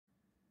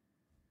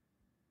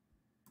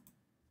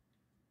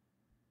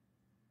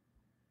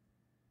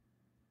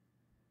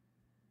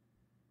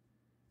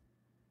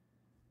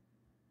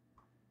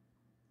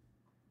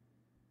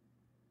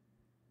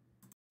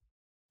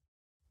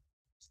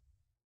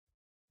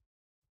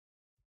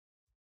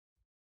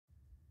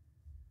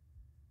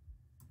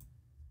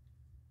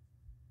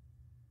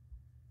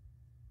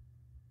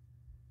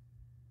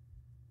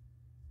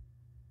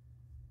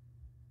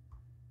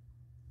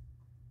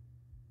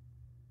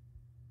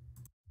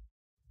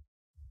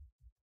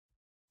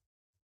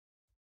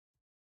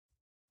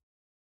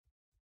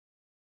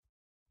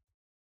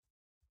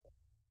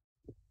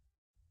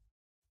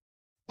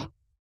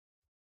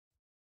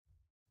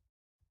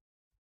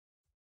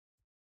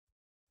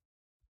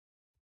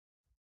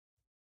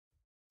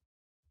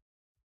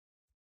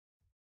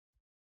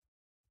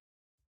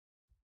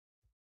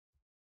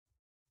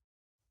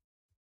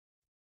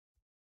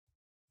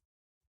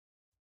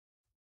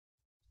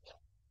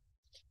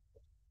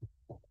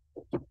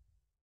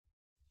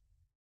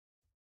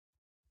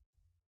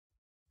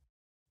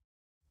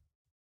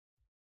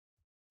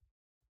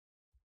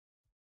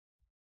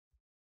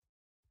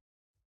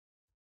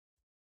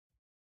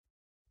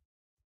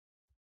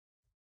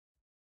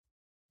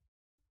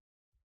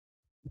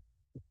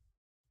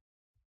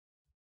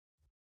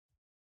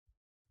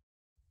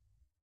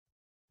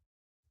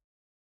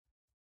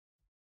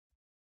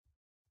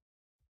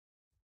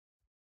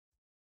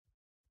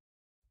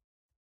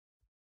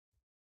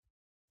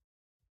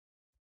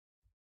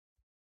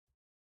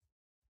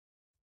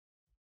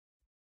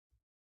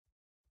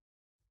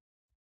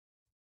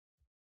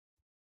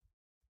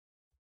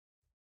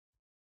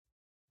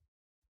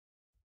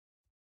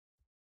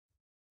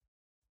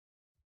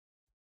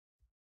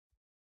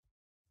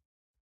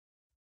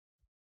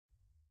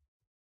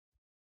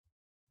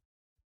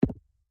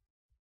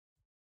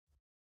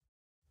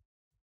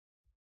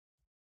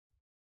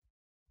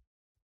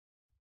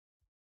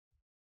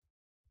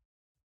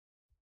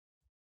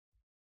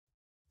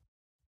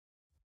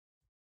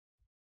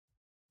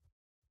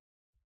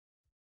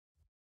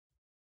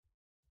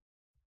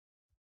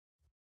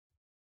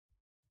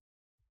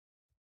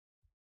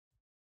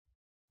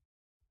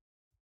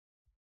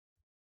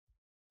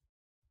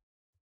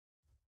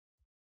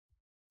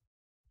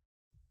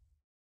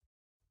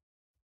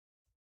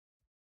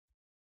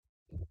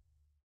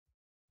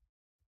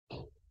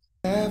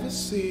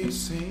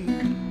ceasing.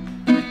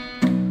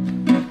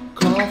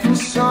 Call for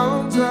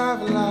songs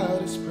of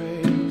loudest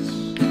praise.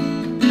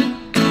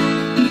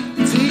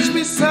 Teach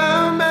me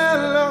some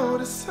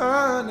melodious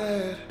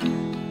sonnet,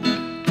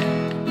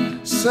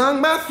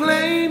 sung by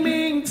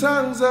flaming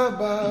tongues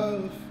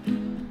above.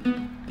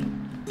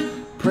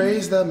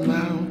 Praise the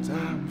mount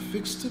I'm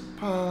fixed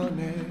upon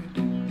it,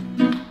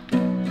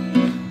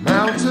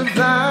 mount of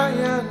thy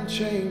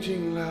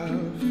unchanging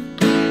love.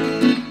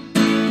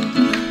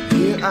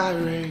 Here I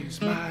raise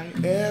my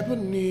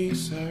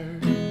Ebenezer,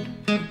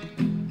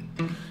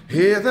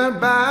 hither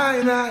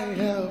by thy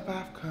help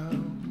I've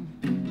come,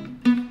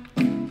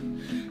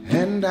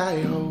 and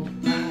I hope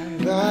by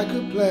thy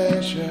good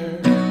pleasure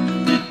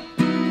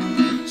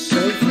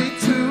safely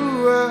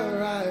to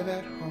arrive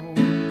at home.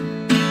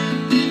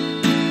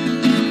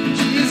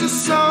 Jesus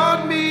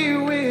sought me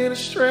when a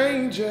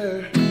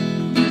stranger,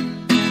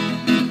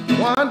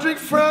 wandering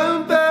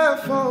from the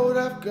fold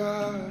of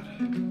God,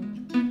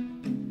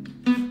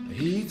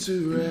 he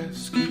to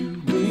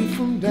rescue me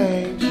from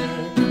danger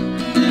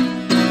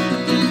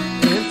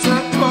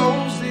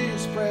interposed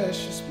his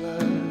precious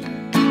blood.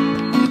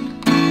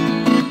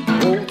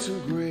 Oh, to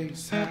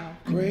grace, how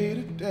great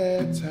a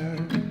debtor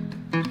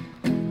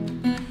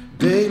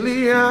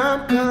daily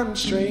I'm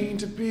constrained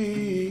to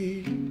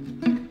be.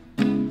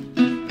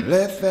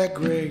 Let that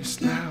grace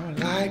now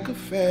like a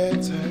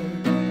fetter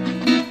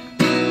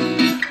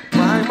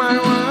bind my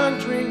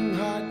wandering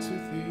heart to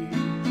thee.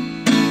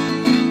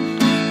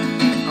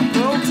 I'm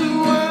prone to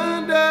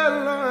wonder,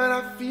 Lord,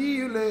 I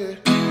feel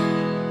it.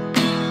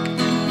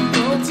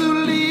 Prone to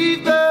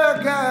leave the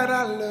God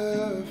I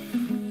love.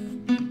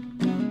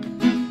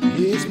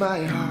 Here's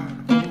my heart,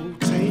 oh,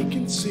 take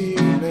and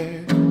seal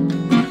it.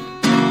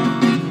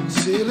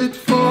 Seal it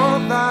for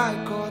thy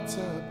courts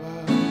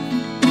above.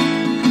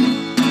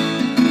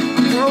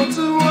 I'm prone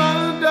to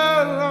wonder,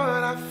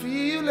 Lord, I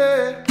feel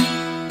it.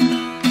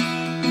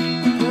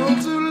 I'm prone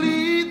to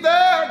lead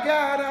the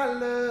God I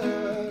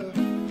love.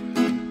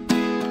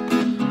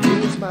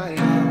 Here's my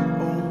heart,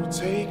 oh,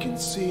 take and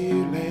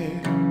seal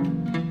it.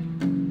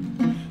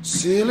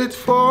 Seal it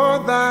for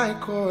thy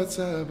courts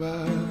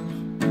above.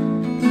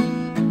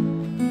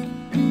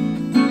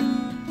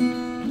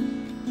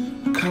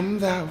 Come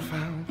thou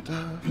fount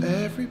of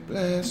every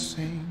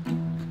blessing,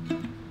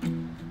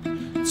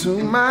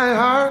 to my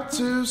heart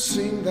to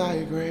sing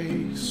thy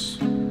grace.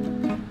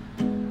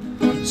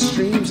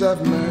 Streams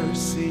of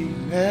mercy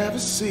never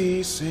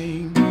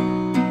ceasing,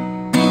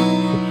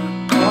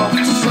 call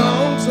for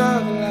songs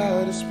of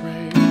loudest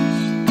praise.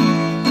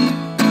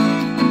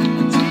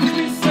 Teach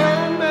me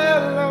some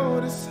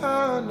melodious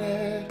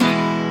sonnet,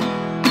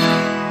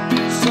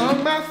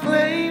 sung by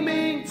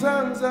flaming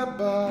tongues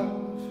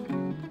above.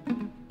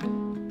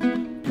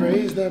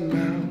 Praise the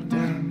mount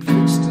I'm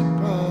fixed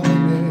upon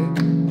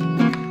it,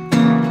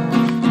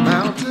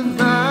 mount of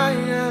thy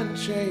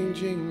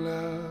unchanging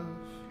love.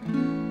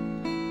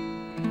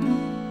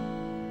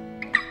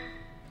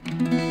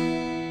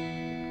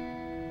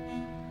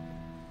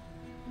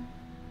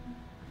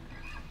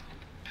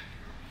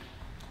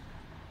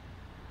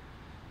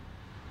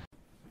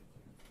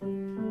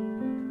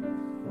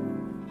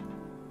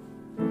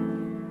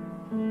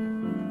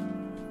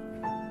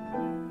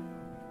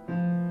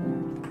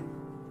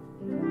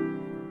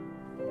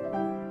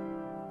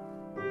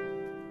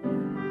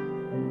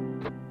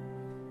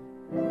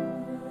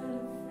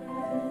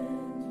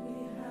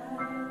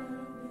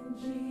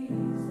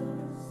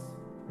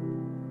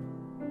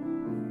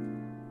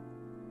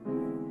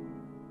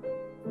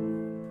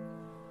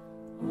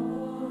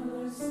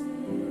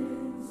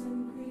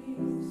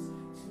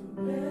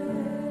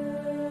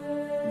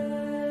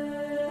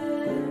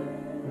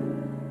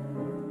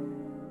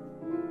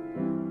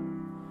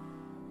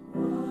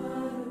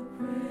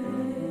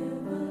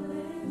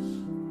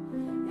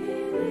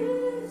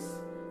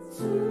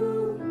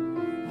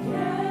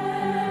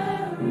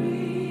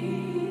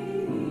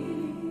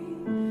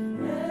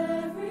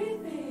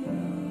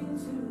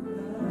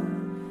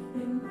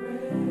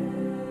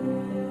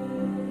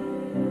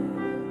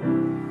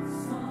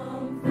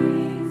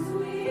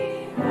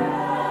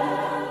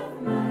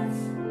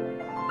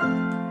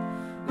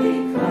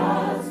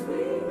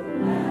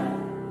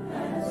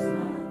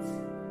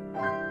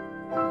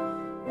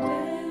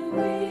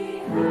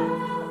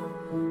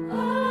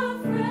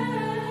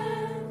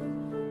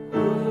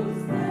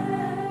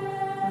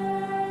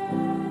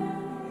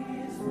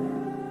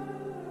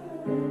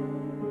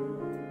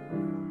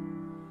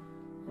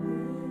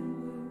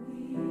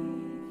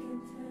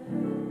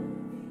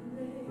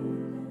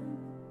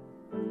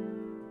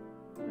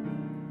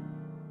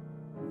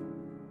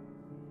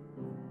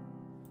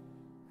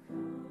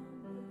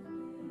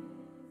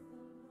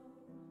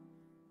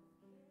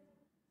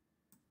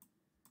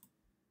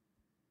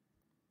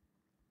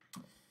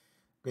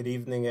 Good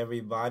evening,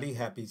 everybody.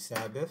 Happy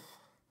Sabbath.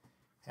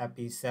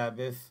 Happy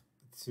Sabbath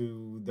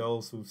to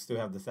those who still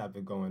have the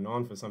Sabbath going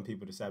on. For some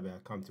people, the Sabbath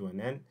has come to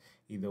an end.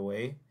 Either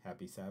way,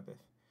 happy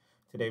Sabbath.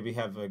 Today we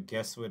have a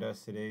guest with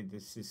us today.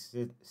 This is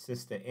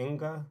Sister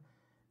Inga,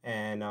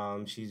 and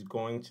she's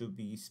going to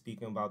be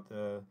speaking about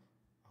the.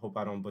 I hope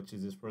I don't butcher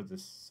this word.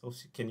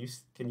 Can you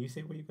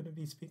say what you're going to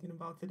be speaking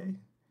about today?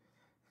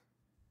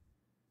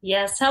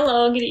 Yes,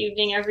 hello, good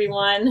evening,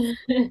 everyone.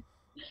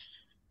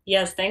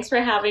 Yes, thanks for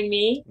having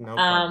me. No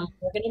problem.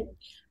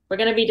 We're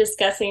gonna be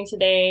discussing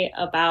today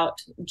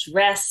about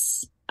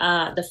dress,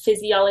 the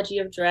physiology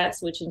of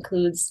dress, which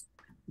includes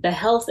the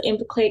health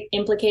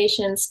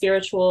implications,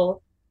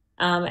 spiritual,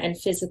 and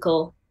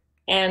physical.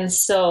 And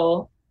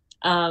so,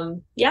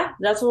 yeah,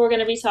 that's what we're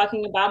gonna be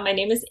talking about. My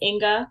name is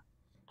Inga.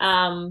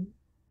 Um,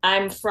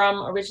 I'm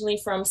originally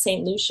from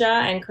St. Lucia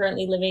and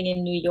currently living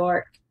in New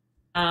York.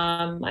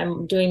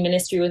 I'm doing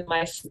ministry with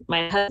my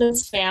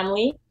husband's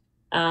family,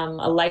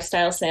 a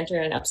lifestyle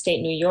center in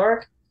upstate New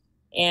York,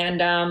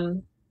 and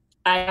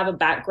I have a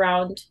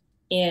background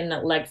in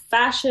like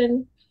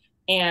fashion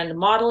and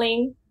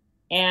modeling.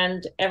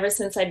 And ever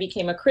since I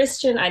became a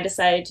Christian, I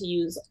decided to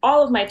use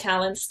all of my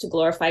talents to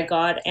glorify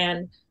God.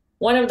 And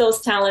one of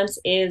those talents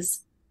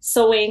is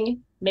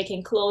sewing,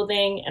 making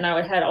clothing, and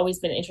I had always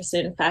been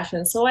interested in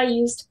fashion. So I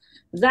used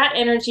that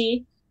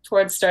energy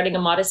towards starting a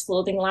modest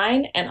clothing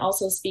line and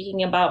also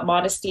speaking about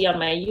modesty on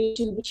my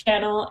YouTube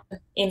channel,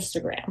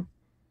 Instagram.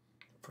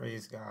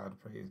 Praise God.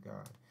 Praise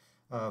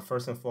God.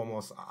 First and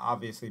foremost,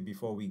 obviously,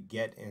 before we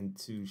get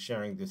into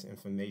sharing this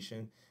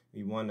information,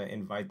 we want to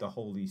invite the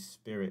Holy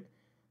Spirit.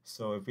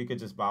 So if we could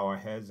just bow our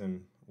heads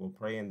and we'll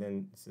pray, and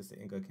then Sister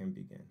Inga can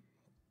begin.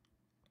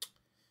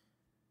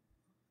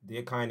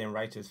 Dear kind and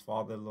righteous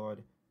Father,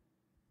 Lord,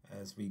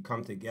 as we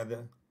come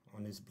together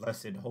on this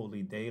blessed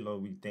holy day,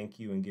 Lord, we thank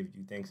you and give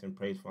you thanks and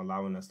praise for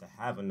allowing us to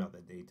have another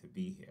day to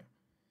be here.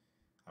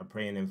 I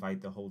pray and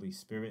invite the Holy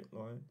Spirit,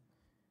 Lord.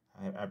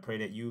 I pray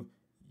that you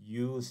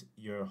use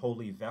your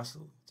holy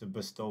vessel to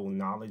bestow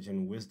knowledge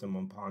and wisdom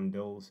upon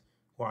those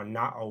who are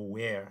not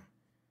aware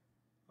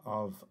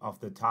of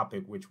the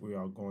topic which we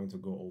are going to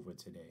go over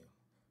today.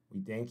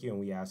 We thank you and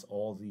we ask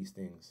all these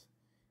things.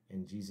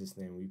 In Jesus'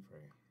 name we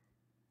pray.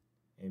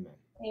 Amen.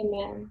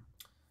 Amen.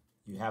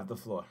 You have the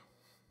floor.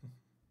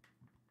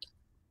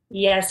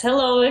 Yes,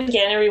 hello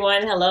again,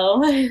 everyone.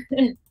 Hello.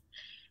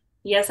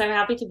 Yes, I'm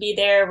happy to be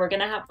there. We're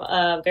going to have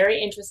a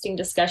very interesting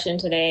discussion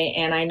today,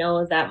 and I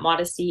know that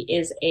modesty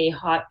is a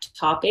hot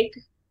topic.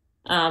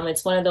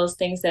 It's one of those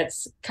things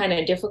that's kind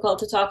of difficult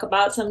to talk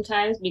about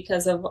sometimes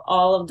because of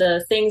all of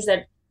the things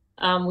that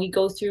we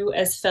go through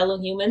as fellow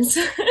humans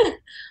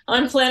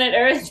on planet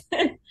Earth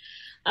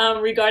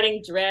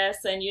regarding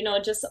dress and,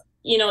 just,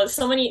 there's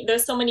so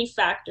many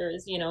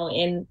factors,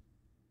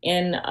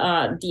 in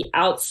the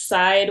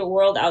outside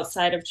world,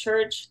 outside of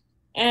church,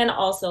 and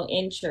also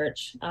in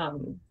church.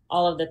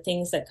 All of the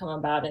things that come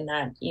about in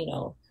that,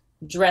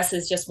 dress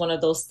is just one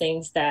of those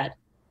things that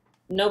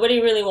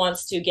nobody really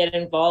wants to get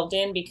involved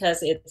in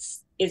because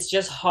it's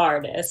just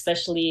hard,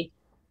 especially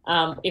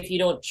if you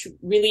don't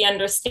really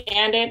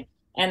understand it.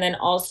 And then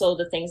also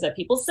the things that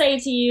people say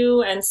to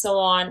you and so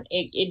on,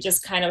 it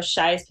just kind of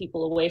shies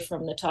people away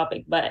from the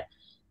topic. But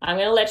I'm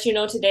going to let you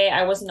know today,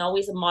 I wasn't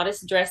always a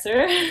modest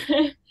dresser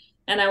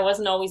and I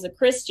wasn't always a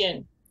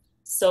Christian.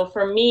 So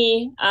for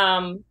me,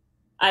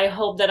 I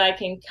hope that I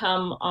can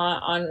come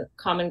on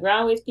common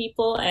ground with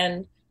people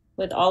and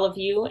with all of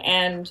you,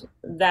 and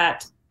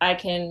that I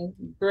can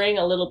bring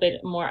a little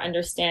bit more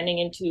understanding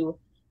into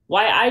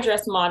why I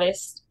dress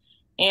modest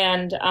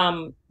and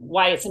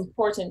why it's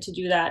important to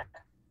do that,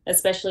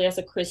 especially as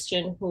a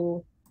Christian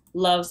who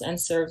loves and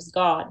serves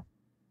God.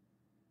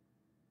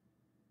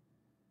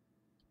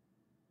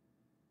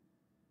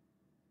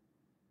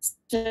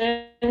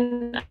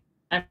 I'm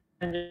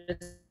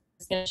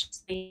just going to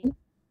speak.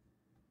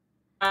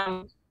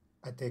 I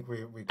think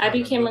we I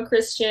became a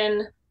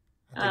Christian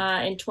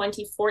in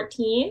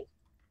 2014.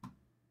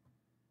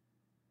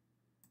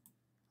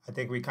 I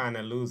think we kind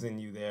of losing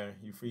you there.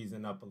 You're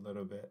freezing up a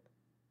little bit.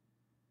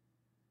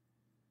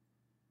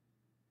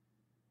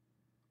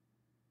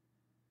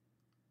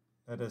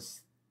 Let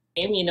us,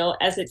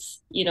 as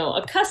it's,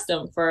 a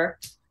custom for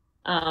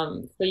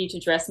you to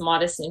dress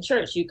modest in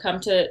church. You come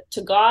to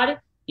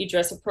God, you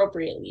dress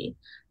appropriately.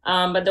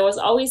 But there was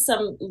always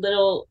some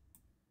little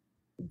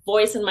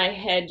voice in my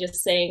head just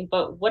saying,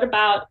 but what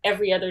about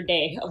every other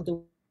day of the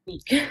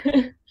week?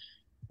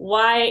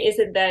 Why is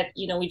it that,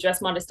 we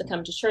dress modest to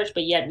come to church,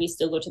 but yet we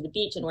still go to the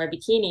beach and wear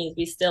bikinis?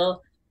 We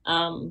still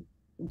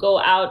go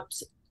out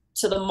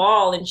to the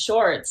mall in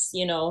shorts,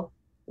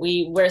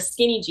 we wear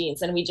skinny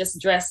jeans and we just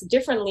dress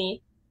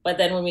differently. But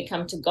then when we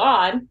come to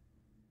God,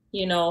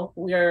 we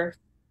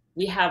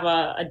have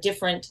a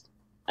different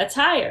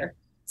attire.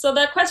 So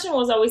that question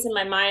was always in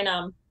my mind.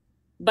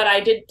 But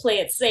I did play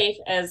it safe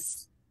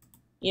as,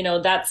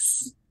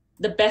 that's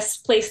the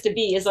best place to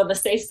be, is on the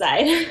safe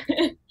side.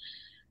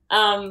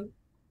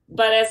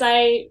 But as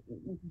I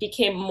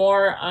became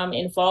more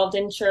involved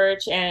in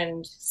church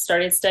and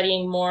started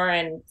studying more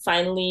and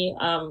finally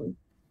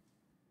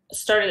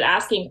started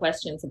asking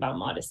questions about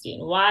modesty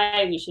and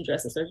why we should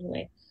dress a certain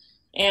way.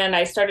 And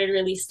I started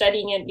really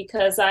studying it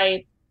because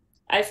I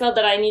felt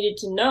that I needed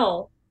to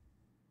know,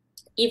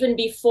 even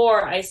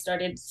before I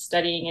started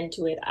studying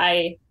into it.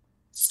 I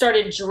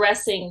started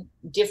dressing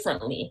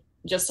differently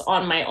just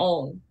on my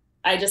own.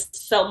 I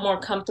just felt more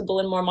comfortable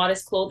in more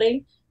modest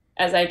clothing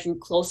as I drew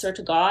closer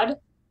to God.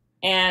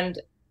 And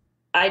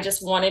I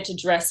just wanted to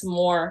dress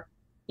more,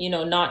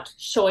 not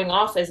showing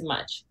off as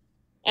much.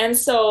 And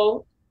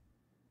so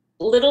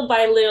little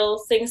by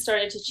little, things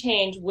started to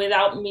change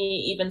without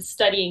me even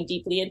studying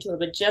deeply into it,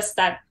 but just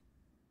that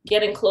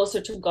getting closer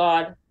to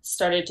God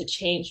started to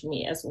change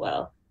me as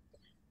well.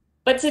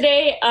 But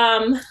today,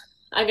 I'm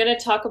going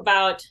to talk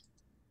about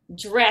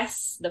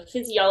dress, the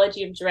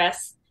physiology of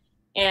dress,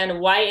 and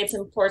why it's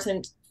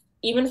important,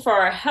 even for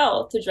our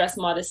health, to dress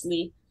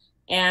modestly,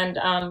 and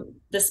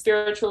the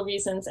spiritual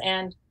reasons,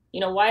 and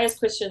why as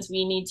Christians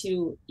we need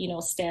to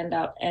stand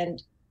up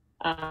and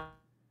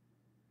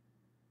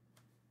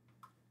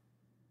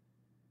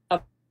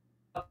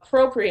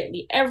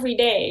appropriately every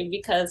day,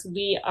 because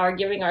we are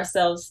giving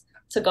ourselves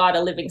to God,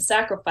 a living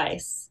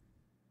sacrifice.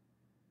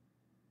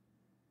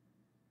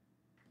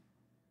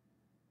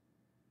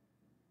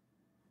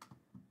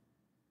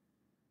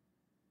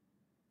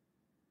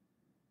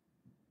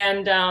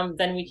 And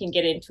then we can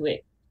get into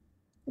it.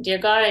 Dear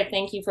God, I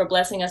thank you for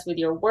blessing us with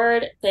your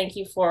word. Thank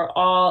you for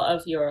all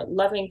of your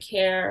loving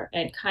care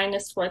and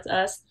kindness towards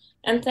us.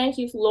 And thank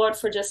you, Lord,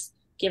 for just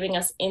giving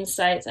us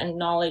insights and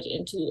knowledge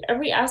into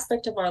every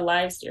aspect of our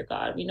lives, dear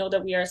God. We know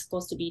that we are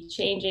supposed to be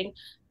changing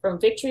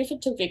from victory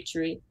to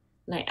victory.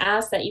 And I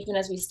ask that even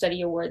as we study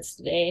your words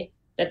today,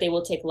 that they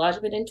will take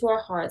lodgment into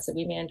our hearts, that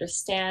we may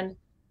understand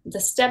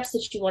the steps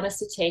that you want us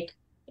to take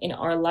in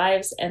our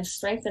lives, and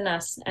strengthen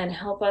us and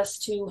help us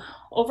to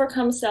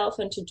overcome self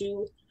and to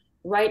do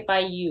right by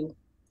you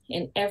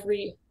in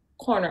every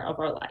corner of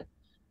our life.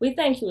 We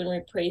thank you and we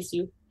praise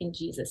you in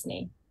Jesus'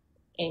 name.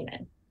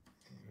 Amen.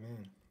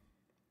 Amen.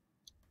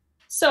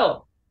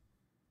 So,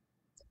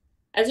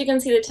 as you can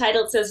see, the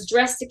title says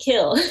Dress to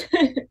Kill.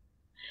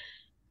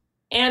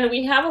 And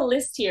we have a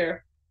list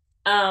here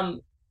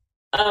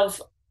of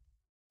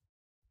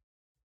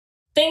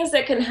things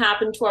that can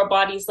happen to our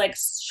bodies, like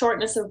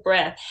shortness of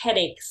breath,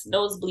 headaches,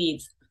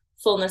 nosebleeds,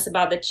 fullness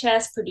about the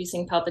chest,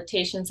 producing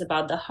palpitations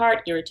about the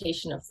heart,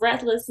 irritation of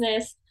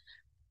breathlessness,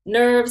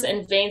 nerves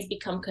and veins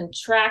become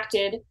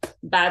contracted,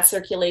 bad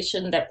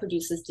circulation that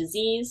produces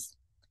disease,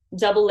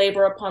 double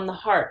labor upon the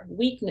heart,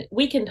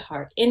 weakened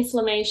heart,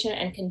 inflammation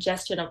and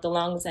congestion of the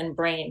lungs and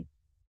brain,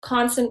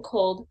 constant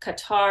cold,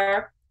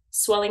 catarrh,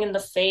 swelling in the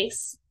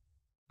face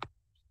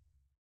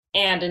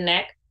and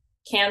neck,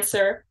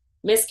 cancer,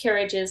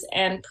 miscarriages,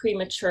 and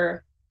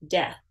premature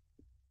death.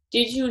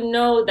 Did you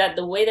know that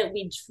the way that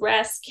we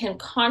dress can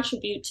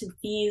contribute to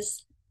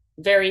these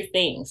very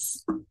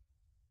things?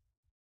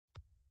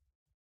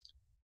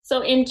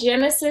 So in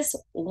Genesis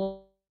 1,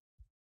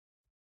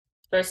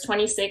 verse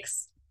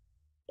 26,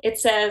 it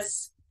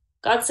says,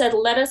 God said,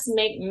 let us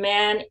make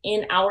man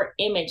in our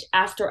image,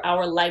 after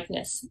our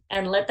likeness,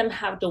 and let them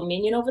have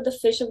dominion over the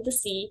fish of the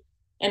sea,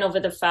 and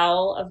over the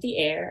fowl of the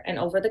air, and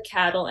over the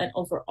cattle, and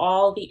over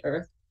all the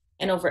earth,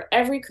 and over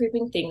every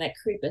creeping thing that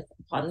creepeth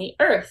upon the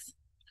earth.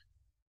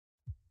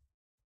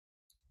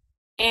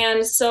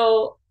 And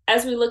so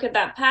as we look at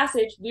that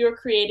passage, we were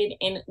created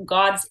in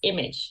God's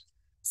image.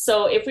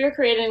 So if we are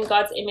created in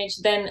God's image,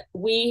 then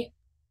we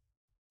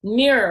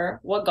mirror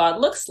what God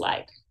looks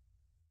like.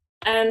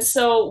 And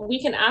so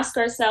we can ask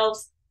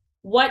ourselves,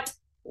 what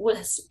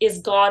is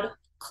God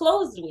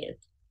clothed with?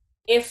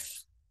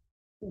 If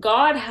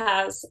God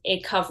has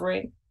a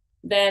covering,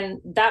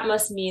 then that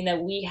must mean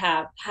that we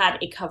have had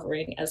a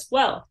covering as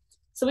well.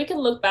 So we can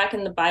look back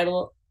in the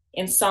Bible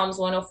in Psalms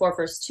 104,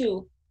 verse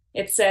 2.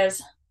 It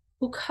says,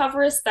 who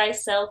coverest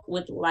thyself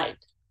with light,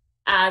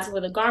 as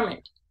with a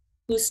garment,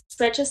 who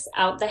stretchest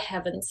out the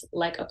heavens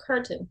like a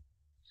curtain.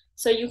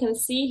 So you can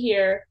see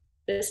here,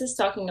 this is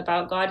talking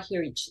about God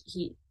here.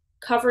 He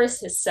covers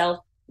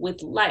himself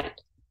with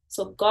light.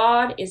 So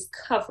God is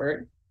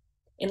covered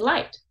in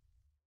light.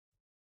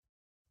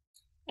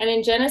 And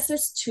in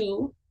Genesis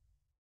 2,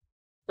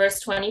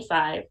 verse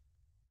 25,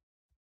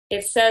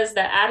 it says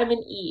that Adam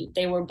and Eve,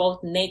 they were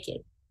both naked,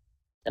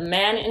 the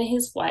man and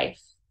his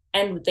wife,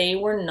 and they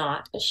were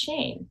not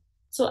ashamed.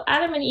 So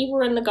Adam and Eve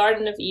were in the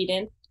Garden of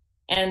Eden,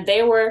 and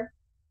they were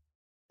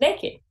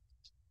naked.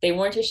 They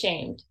weren't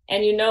ashamed.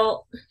 And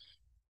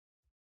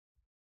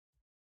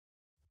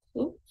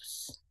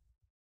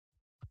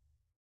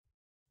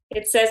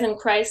it says in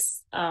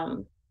Christ's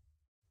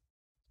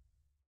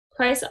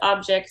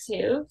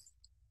objective,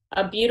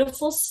 a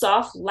beautiful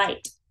soft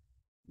light,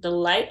 the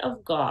light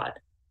of God,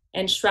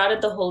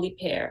 enshrouded the holy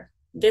pair.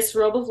 This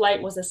robe of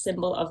light was a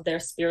symbol of their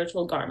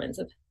spiritual garments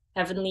of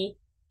heavenly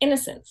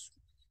innocence.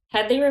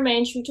 Had they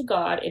remained true to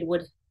God, it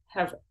would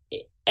have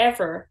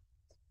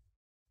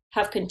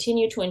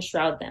continued to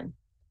enshroud them.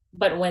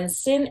 But when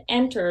sin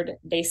entered,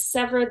 they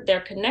severed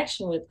their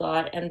connection with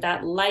God, and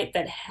that light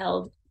that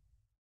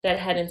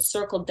had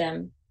encircled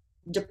them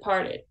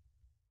departed.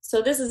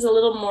 So this is a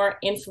little more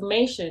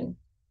information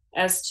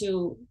as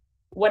to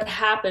what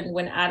happened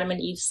when Adam and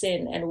Eve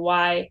sinned and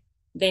why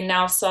they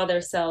now saw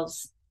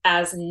themselves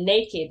as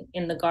naked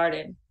in the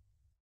garden.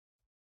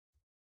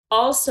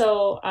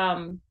 Also,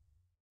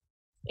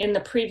 in the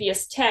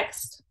previous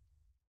text,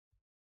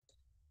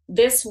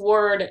 this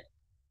word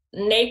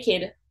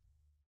naked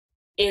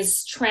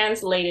is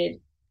translated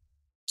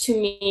to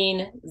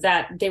mean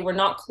that they were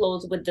not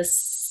clothed with the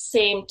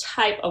same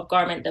type of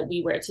garment that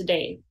we wear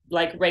today,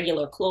 like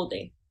regular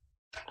clothing.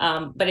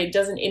 But it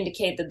doesn't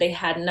indicate that they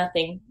had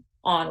nothing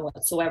on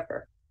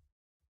whatsoever.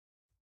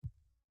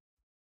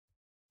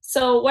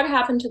 So what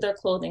happened to their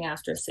clothing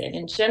after sin?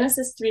 In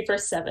Genesis 3,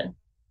 verse 7,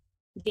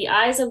 the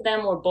eyes of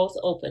them were both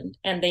opened,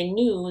 and they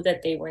knew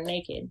that they were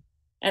naked.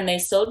 And they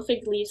sewed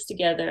fig leaves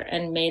together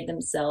and made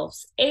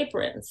themselves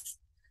aprons.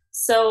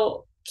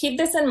 So keep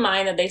this in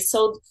mind, that they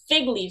sewed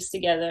fig leaves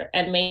together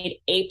and made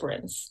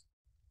aprons.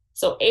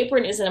 So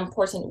apron is an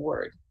important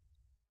word.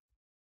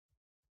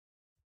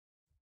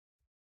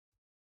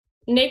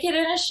 Naked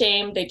and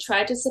ashamed, they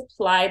tried to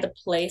supply the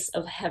place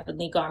of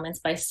heavenly garments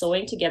by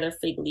sewing together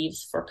fig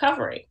leaves for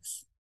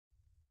coverings.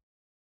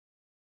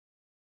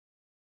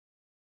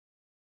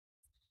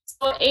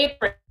 So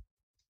apron,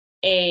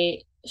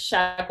 a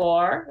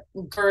shagor,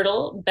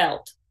 girdle,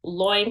 belt,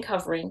 loin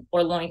covering,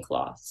 or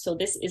loincloth. So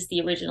this is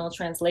the original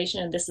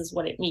translation, and this is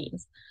what it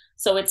means.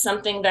 So it's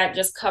something that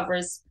just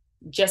covers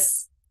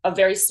just a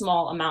very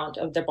small amount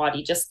of their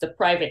body, just the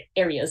private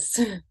areas.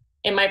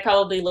 It might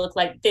probably look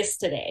like this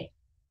today,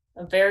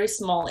 a very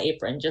small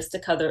apron just to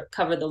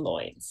cover the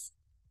loins.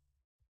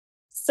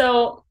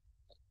 So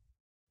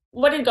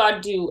what did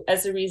God do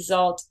as a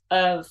result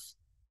of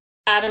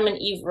Adam and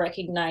Eve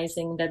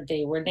recognizing that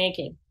they were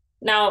naked?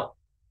 Now,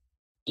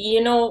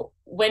 you know,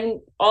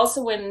 when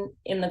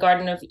in the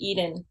Garden of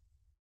Eden,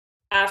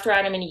 after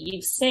Adam and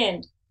Eve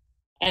sinned,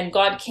 and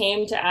God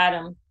came to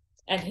Adam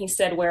and he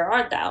said, "Where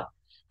art thou?"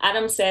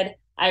 Adam said,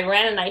 "I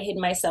ran and I hid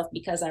myself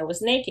because I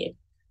was naked."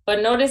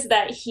 But notice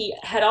that he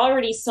had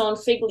already sewn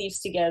fig leaves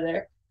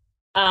together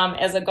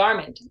as a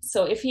garment.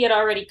 So if he had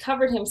already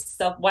covered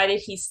himself, why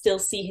did he still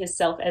see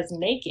himself as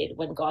naked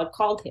when God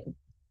called him?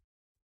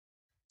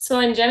 So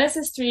in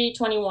Genesis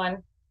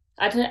 3:21,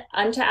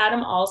 unto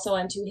Adam also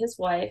and to his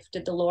wife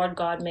did the Lord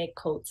God make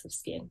coats of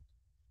skin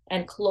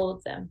and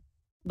clothe them,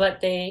 but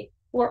they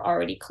were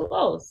already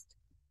clothed.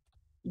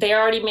 They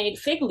already made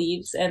fig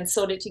leaves and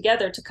sewed it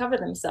together to cover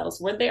themselves.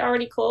 Weren't they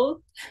already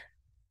clothed?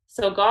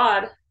 So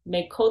God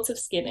made coats of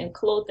skin and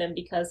clothed them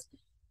because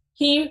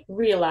he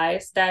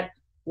realized that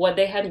what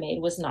they had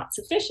made was not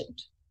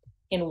sufficient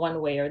in one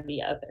way or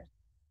the other.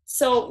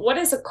 So what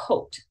is a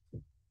coat?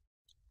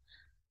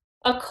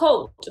 A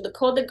coat, the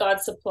coat that God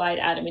supplied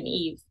Adam and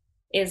Eve,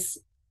 is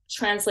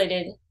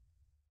translated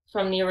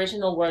from the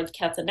original word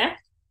kethaneth,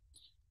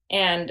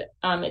 and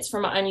it's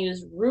from an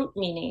unused root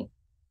meaning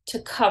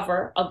to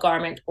cover a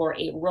garment or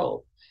a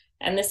robe.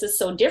 And this is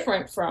so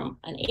different from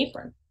an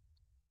apron.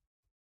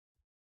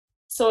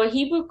 So a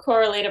Hebrew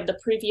correlate of the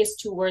previous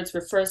two words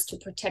refers to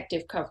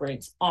protective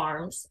coverings,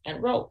 arms,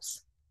 and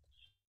robes.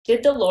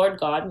 Did the Lord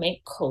God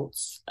make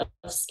coats of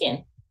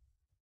skin?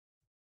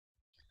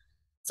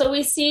 So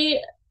we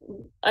see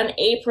an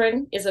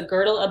apron is a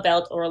girdle, a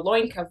belt, or a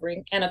loin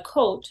covering, and a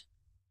coat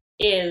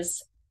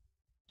is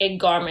a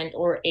garment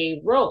or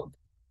a robe.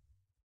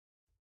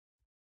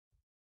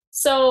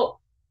 So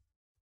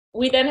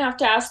we then have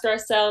to ask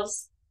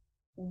ourselves,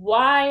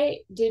 why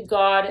did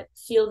God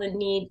feel the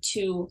need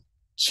to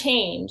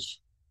change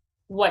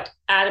what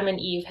Adam and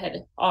Eve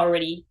had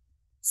already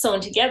sewn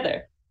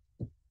together?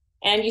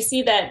 And you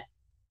see that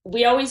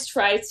we always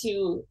try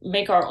to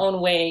make our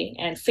own way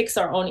and fix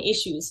our own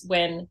issues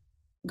when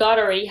God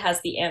already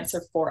has the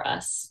answer for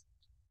us.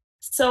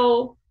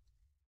 So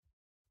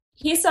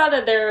he saw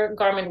that their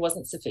garment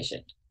wasn't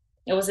sufficient.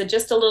 It was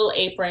just a little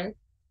apron.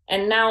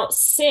 And now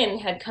sin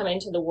had come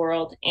into the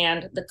world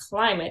and the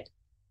climate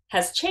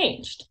has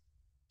changed.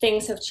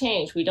 Things have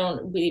changed. We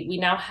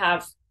now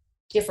have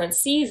different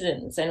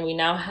seasons, and we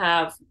now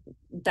have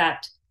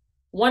that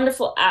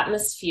wonderful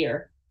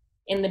atmosphere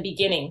in the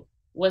beginning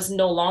was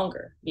no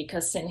longer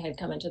because sin had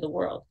come into the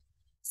world.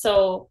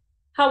 So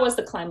how was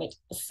the climate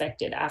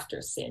affected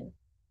after sin?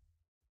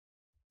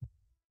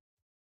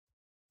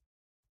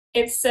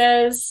 It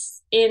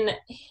says, in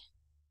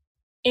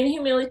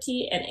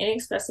humility and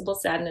inexpressible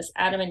sadness,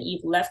 Adam and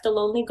Eve left the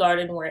lonely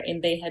garden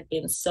wherein they had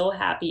been so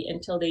happy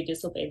until they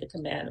disobeyed the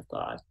command of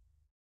God.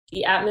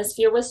 The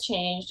atmosphere was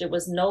changed. It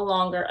was no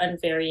longer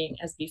unvarying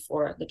as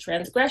before the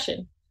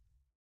transgression.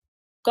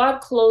 God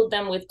clothed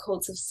them with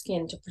coats of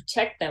skin to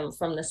protect them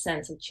from the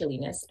sense of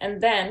chilliness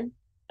and then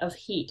of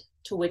heat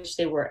to which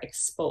they were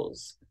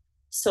exposed.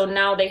 So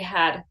now they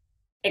had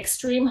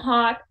extreme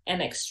hot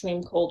and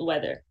extreme cold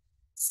weather.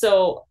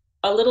 So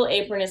a little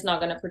apron is not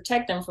going to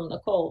protect them from the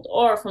cold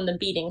or from the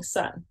beating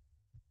sun.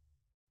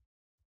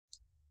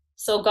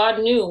 So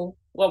God knew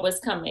what was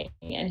coming,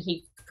 and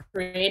he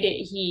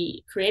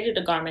created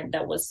a garment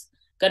that was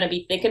going to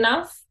be thick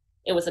enough.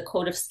 It was a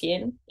coat of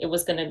skin. It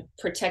was going to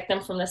protect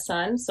them from the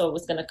sun. So it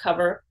was going to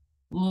cover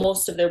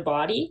most of their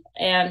body,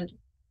 and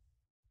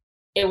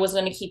it was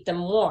going to keep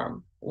them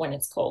warm when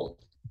it's cold.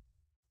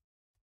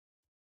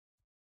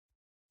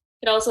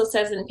 It also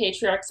says in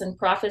Patriarchs and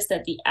Prophets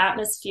that the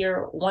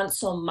atmosphere, once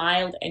so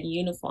mild and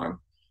uniform,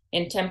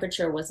 in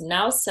temperature was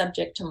now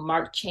subject to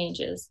marked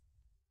changes,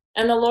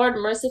 and the Lord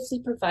mercifully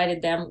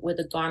provided them with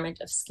a garment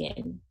of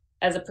skin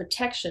as a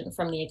protection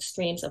from the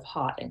extremes of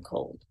hot and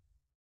cold.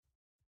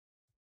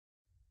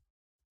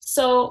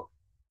 So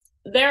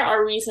there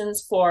are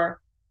reasons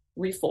for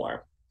reform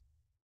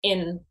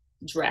in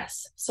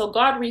dress. So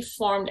God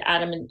reformed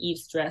Adam and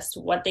Eve's dress to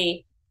what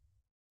they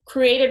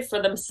created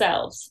for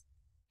themselves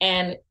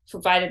and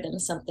provided them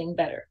something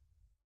better.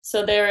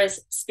 So there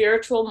is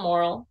spiritual,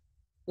 moral,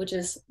 which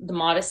is the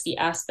modesty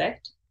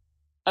aspect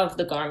of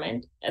the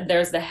garment. And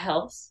there's the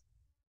health,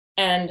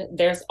 and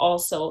there's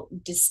also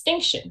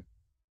distinction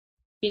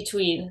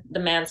between the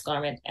man's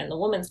garment and the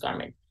woman's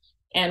garment.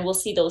 And we'll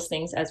see those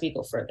things as we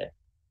go further.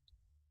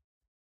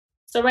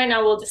 So right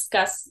now we'll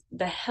discuss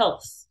the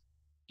health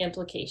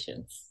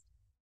implications.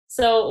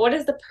 So what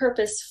is the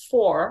purpose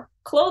for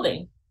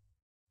clothing?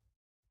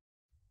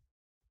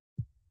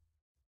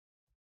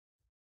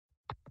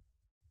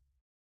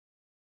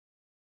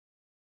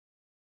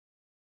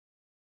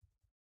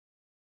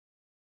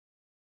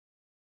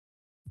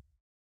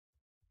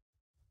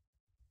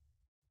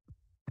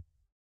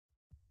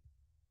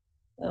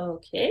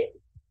 Okay,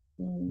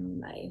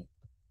 my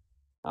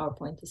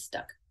PowerPoint is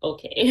stuck.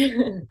 Okay.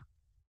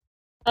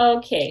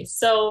 Okay,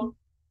 so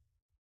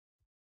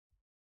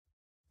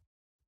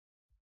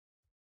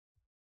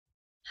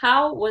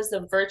how was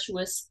the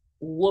virtuous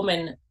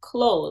woman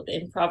clothed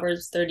in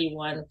Proverbs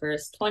 31,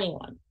 verse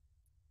 21?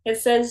 It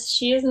says,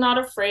 she is not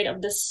afraid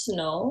of the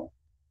snow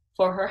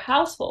for her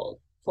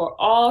household, for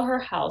all her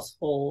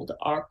household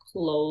are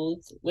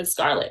clothed with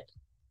scarlet.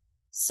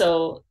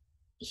 So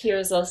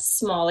here's a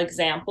small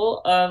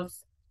example of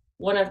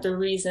one of the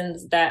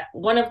reasons that,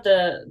 one of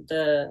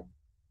the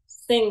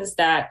things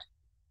that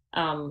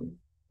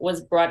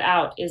was brought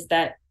out is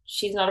that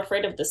she's not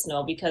afraid of the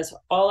snow because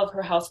all of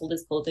her household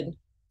is clothed in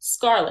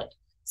scarlet.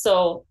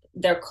 So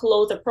they're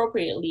clothed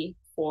appropriately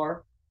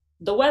for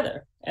the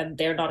weather and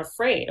they're not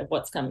afraid of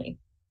what's coming.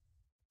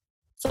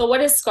 So what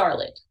is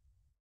scarlet?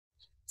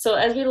 So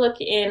as we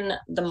look in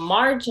the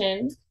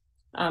margin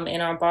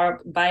in our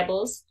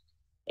Bibles,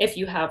 if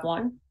you have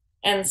one,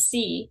 and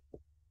see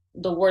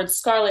the word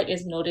scarlet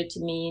is noted to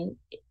mean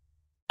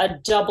a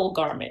double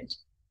garment.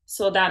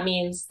 So that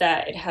means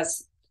that it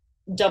has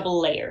double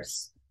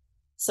layers.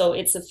 So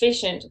it's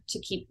sufficient to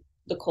keep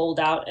the cold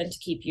out and to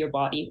keep your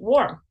body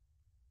warm.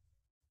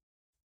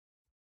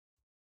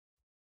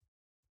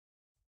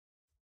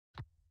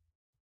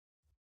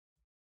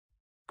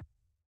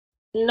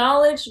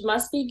 Knowledge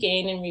must be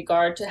gained in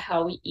regard to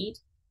how we eat,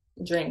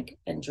 drink,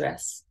 and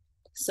dress,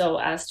 so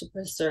as to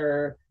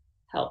preserve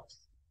health.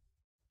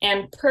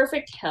 And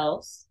perfect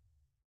health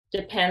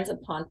depends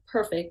upon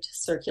perfect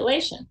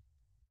circulation.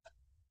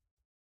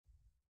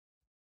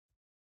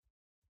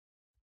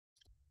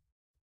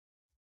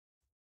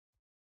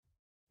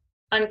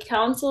 In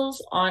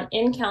Counsels on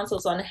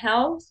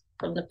Health,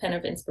 from the Pen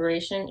of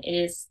Inspiration,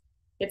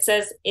 it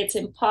says, it's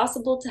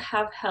impossible to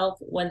have health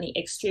when the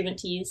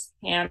extremities,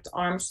 hands,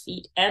 arms,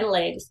 feet, and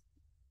legs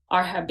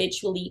are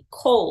habitually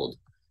cold.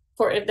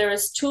 For if there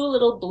is too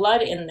little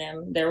blood in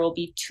them, there will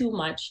be too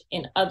much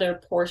in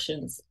other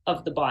portions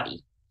of the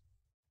body.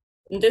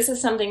 And this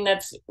is something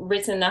that's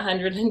written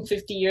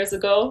 150 years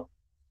ago,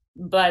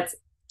 but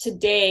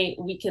today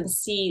we can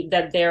see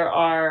that there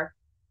are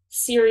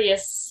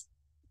serious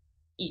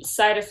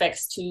side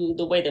effects to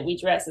the way that we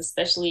dress,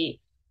 especially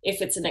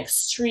if it's an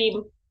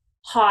extreme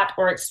hot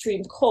or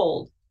extreme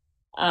cold.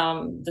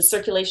 The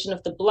circulation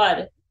of the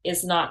blood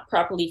is not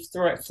properly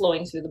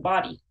flowing through the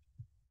body.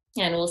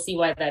 And we'll see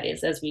why that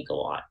is as we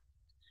go on.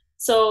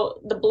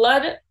 So the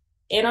blood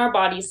in our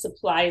bodies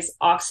supplies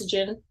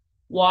oxygen,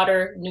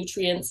 water,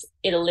 nutrients.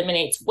 It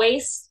eliminates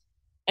waste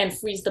and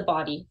frees the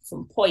body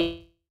from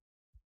poison.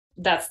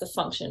 That's the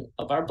function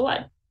of our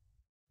blood.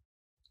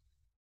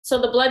 So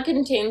the blood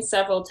contains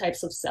several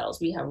types of cells.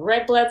 We have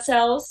red blood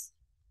cells.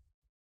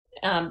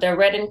 They're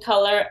red in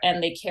color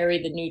and they carry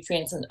the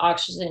nutrients and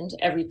oxygen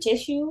to every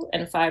tissue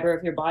and fiber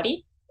of your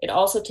body. It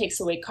also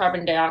takes away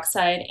carbon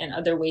dioxide and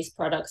other waste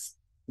products.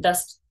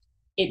 Thus,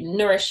 it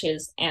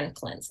nourishes and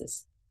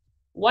cleanses.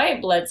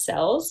 White blood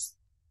cells,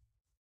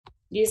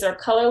 these are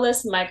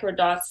colorless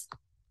microdots.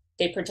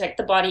 They protect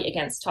the body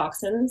against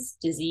toxins,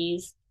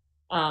 disease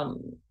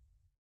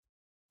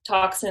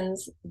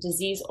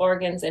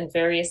organs, and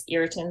various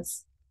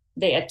irritants.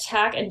 They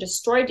attack and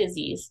destroy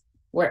disease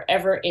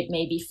wherever it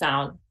may be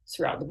found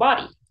throughout the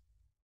body.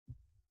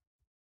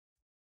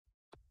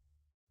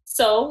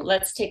 So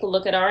let's take a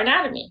look at our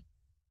anatomy.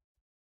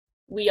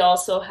 We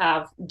also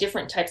have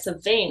different types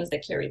of veins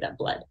that carry that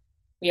blood.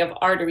 We have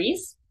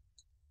arteries,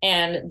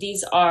 and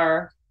these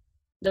are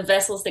the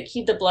vessels that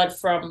keep the blood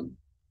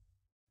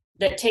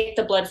that take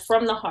the blood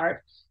from the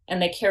heart,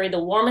 and they carry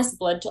the warmest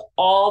blood to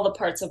all the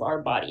parts of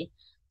our body.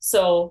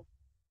 So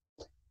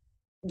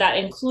that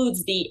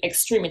includes the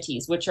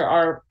extremities, which are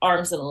our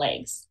arms and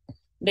legs.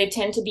 They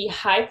tend to be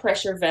high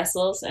pressure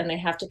vessels, and they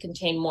have to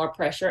contain more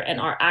pressure and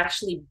are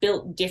actually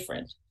built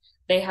different.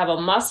 They have a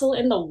muscle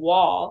in the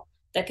wall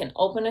that can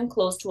open and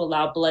close to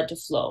allow blood to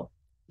flow.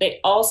 They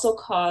also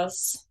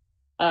cause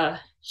a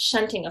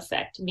shunting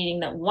effect, meaning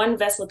that one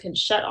vessel can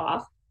shut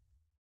off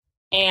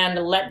and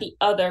let the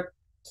other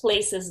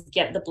places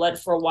get the blood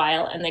for a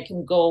while, and they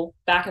can go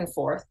back and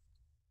forth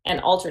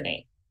and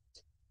alternate.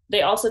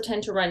 They also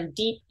tend to run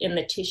deep in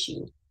the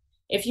tissue.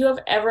 If you have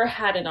ever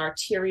had an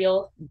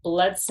arterial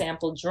blood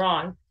sample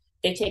drawn,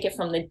 they take it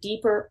from the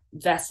deeper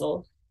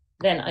vessel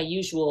than a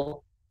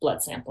usual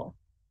blood sample.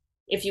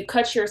 If you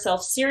cut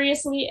yourself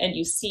seriously and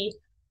you see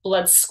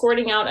blood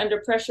squirting out under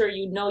pressure,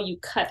 you know you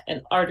cut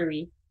an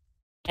artery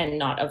and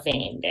not a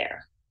vein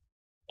there.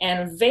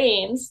 And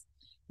veins,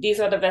 these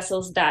are the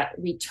vessels that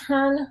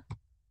return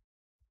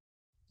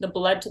the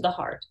blood to the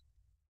heart.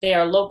 They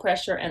are low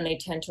pressure and they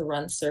tend to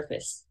run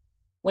surface.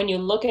 When you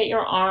look at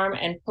your arm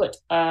and put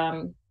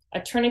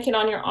a tourniquet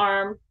on your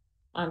arm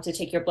to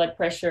take your blood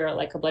pressure,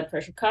 like a blood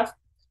pressure cuff,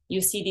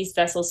 you see these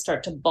vessels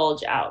start to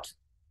bulge out.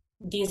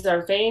 These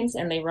are veins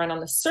and they run on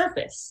the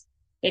surface.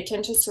 They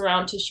tend to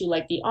surround tissue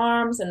like the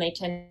arms, and they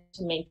tend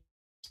to make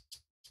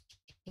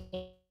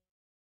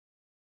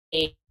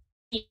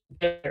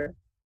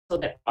so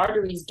that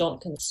arteries don't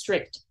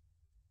constrict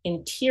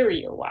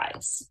interior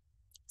wise.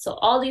 So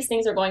all these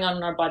things are going on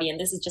in our body, and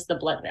this is just the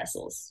blood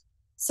vessels.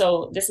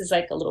 So this is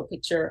like a little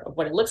picture of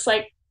what it looks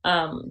like,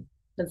 the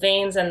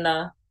veins and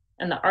the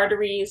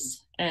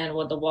arteries, and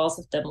what the walls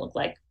of them look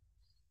like,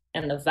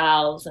 and the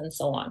valves and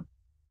so on.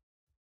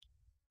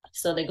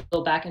 So they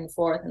go back and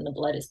forth, and the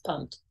blood is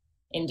pumped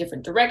in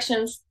different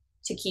directions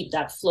to keep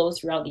that flow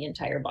throughout the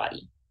entire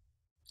body.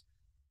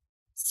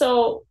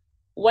 So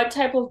what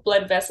type of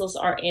blood vessels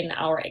are in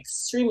our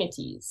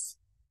extremities?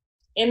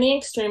 In the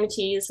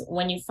extremities,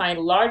 when you find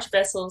large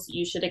vessels,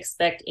 you should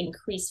expect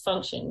increased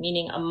function,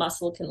 meaning a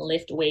muscle can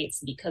lift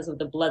weights because of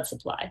the blood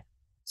supply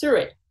through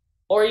it.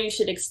 Or you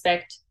should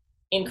expect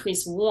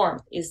increased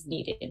warmth is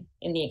needed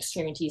in the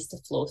extremities to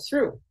flow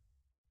through.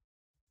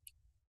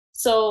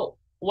 So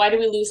why do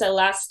we lose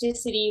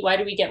elasticity? Why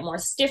do we get more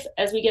stiff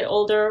as we get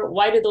older?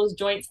 Why do those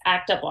joints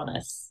act up on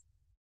us?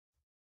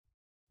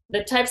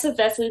 The types of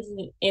vessels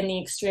in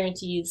the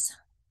extremities,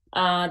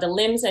 the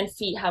limbs and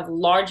feet have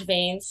large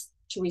veins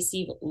to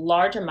receive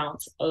large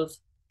amounts of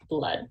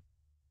blood.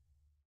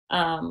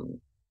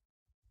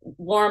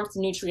 Warmth,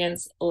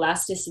 nutrients,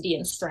 elasticity,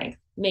 and strength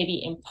may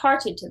be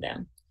imparted to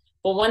them.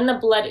 But when the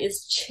blood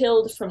is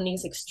chilled from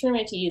these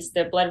extremities,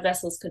 their blood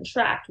vessels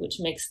contract, which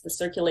makes the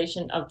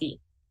circulation of the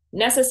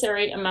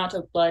necessary amount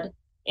of blood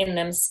in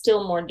them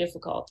still more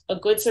difficult. A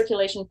good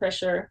circulation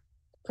pressure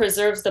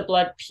preserves the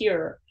blood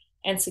pure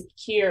and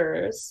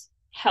secures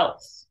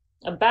health.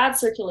 A bad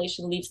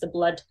circulation leaves the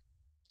blood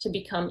to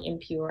become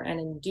impure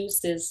and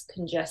induces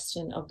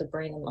congestion of the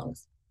brain and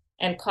lungs,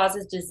 and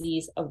causes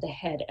disease of the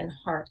head and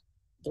heart,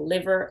 the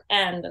liver,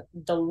 and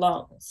the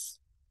lungs.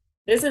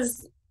 This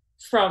is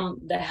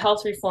from the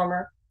Health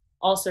Reformer,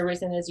 also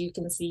written, as you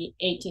can see,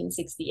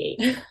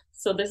 1868.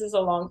 So this is a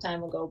long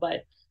time ago,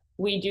 but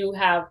we do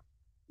have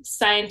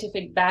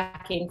scientific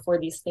backing for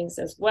these things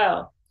as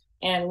well.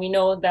 And we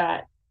know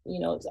that,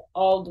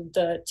 all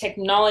the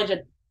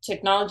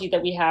technology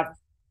that we have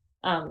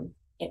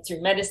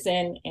through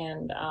medicine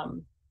and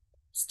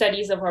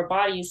studies of our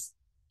bodies,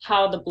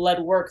 how the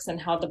blood works and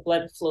how the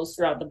blood flows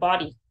throughout the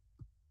body.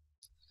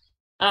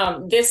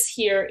 This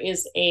here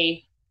is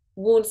a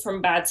wound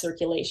from bad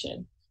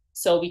circulation.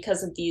 So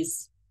because of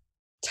these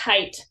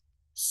tight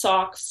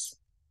socks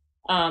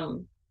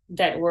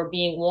that were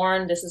being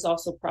worn, this is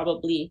also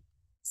probably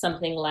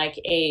something like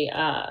a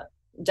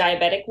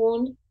diabetic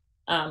wound.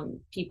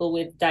 People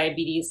with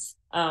diabetes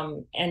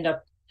end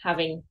up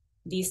having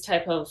these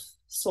type of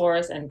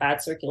sores and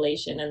bad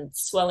circulation and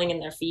swelling in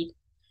their feet,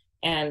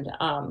 and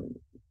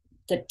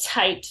the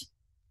tight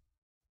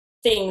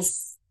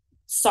things,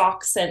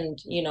 socks, and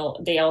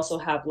they also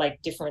have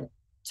like different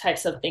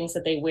types of things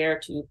that they wear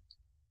to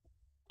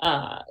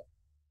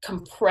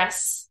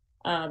compress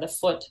the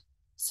foot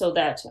so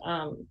that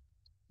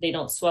they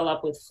don't swell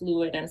up with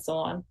fluid and so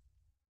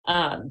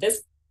on.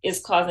 This is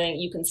causing,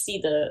 you can see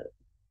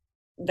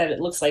that it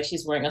looks like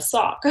she's wearing a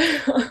sock.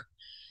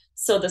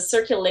 So the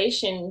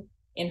circulation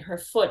in her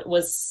foot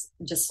was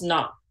just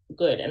not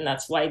good, and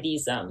that's why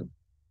these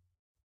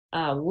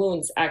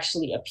wounds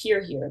actually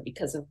appear here,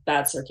 because of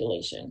bad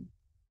circulation.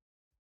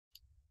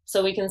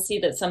 So we can see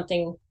that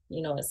something,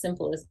 as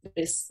simple as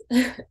this,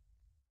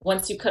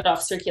 once you cut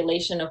off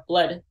circulation of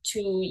blood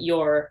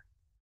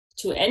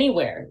to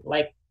anywhere,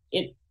 like,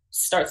 it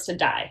starts to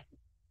die.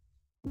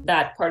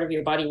 That part of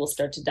your body will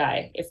start to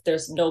die if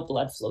there's no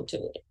blood flow to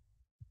it.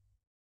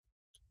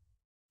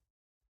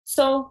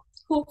 So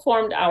who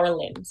formed our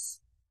limbs?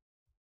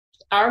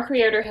 Our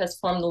Creator has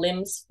formed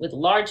limbs with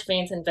large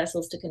veins and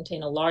vessels to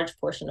contain a large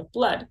portion of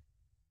blood,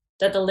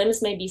 that the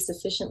limbs may be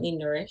sufficiently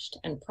nourished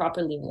and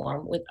properly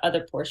warm with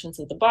other portions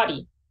of the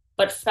body.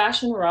 But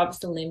fashion robs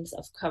the limbs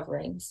of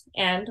coverings,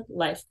 and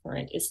life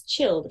current is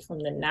chilled from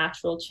the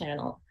natural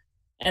channel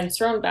and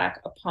thrown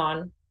back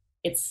upon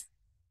its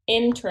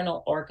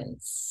internal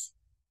organs.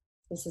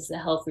 This is the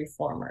Health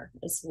Reformer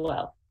as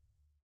well.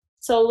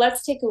 So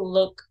let's take a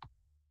look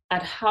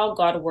at how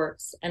God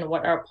works and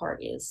what our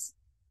part is.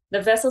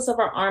 The vessels of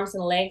our arms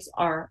and legs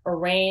are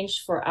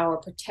arranged for our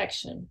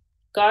protection.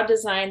 God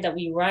designed that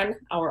we run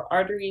our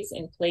arteries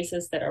in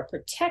places that are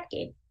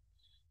protected.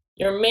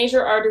 Your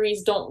major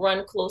arteries don't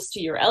run close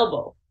to your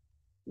elbow.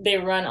 They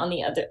run on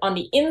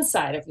the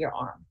inside of your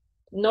arm.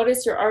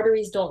 Notice your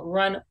arteries don't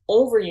run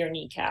over your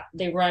kneecap.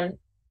 They run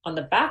on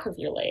the back of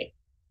your leg.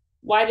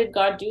 Why did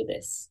God do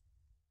this?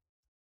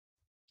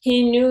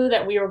 He knew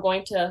that we were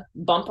going to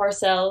bump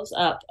ourselves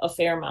up a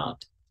fair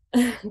amount.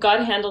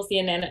 God handles the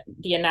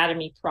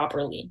anatomy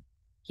properly.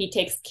 He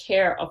takes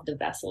care of the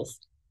vessels,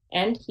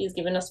 and he's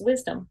given us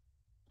wisdom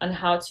on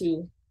how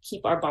to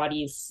keep our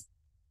bodies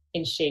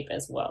in shape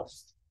as well.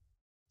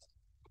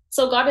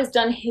 So God has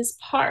done his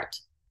part.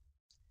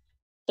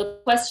 The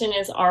question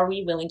is, are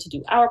we willing to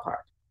do our part?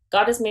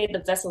 God has made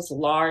the vessels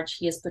large.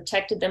 He has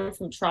protected them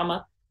from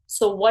trauma.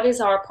 So what is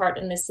our part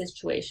in this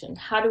situation?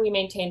 How do we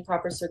maintain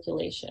proper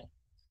circulation?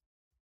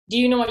 Do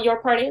you know what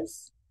your part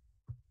is?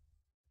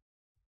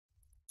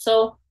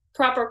 So,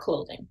 proper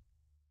clothing.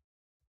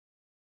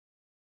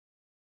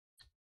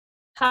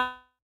 How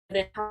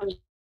do we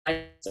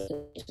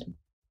circulation?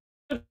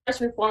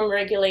 Dress reform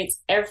regulates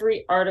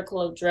every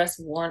article of dress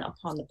worn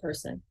upon the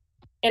person.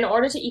 In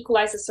order to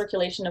equalize the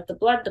circulation of the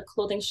blood, the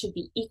clothing should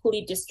be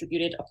equally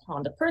distributed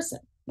upon the person.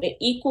 The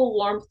equal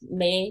warmth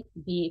may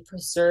be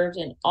preserved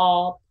in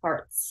all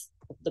parts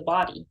of the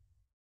body.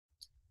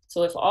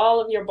 So if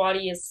all of your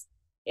body is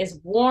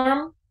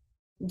warm,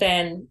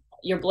 then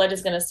your blood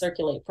is going to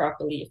circulate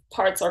properly. If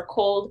parts are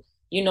cold,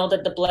 you know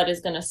that the blood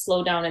is going to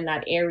slow down in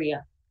that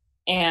area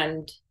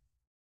and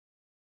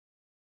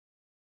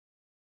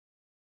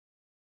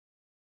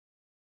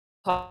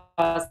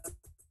cause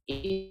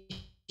issues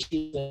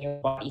in your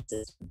body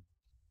system.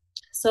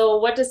 So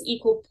what does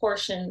equal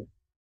portion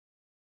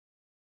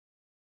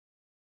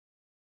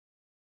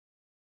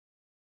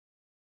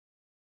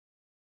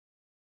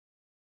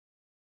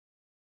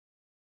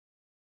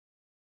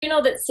you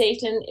know that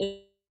Satan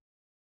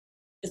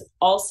is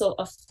also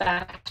a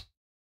factor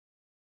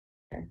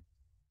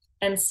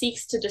and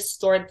seeks to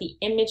distort the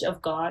image of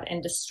God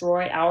and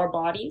destroy our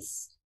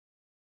bodies?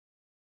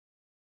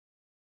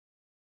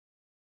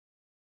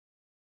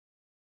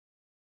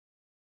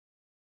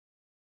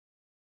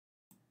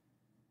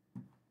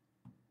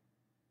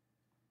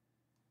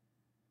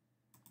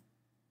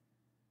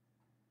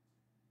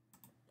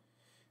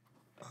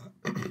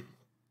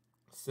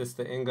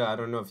 Sister Inga, I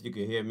don't know if you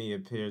can hear me.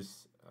 It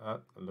appears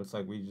it looks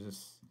like we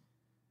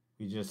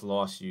just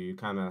lost you. You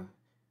kind of,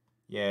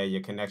 yeah,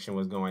 your connection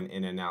was going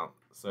in and out.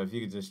 So if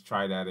you could just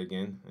try that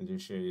again and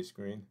just share your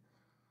screen.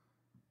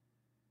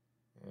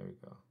 There we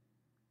go.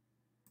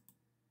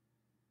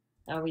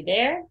 Are we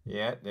there?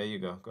 Yeah, there you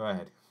go. Go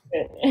ahead.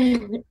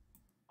 Good.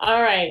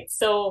 All right.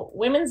 So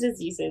women's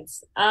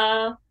diseases.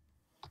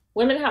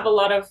 Women have a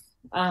lot of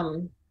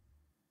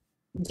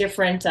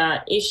different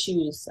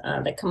issues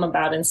that come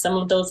about, and some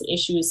of those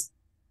issues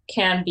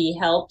can be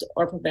helped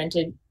or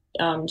prevented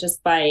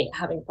just by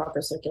having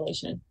proper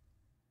circulation.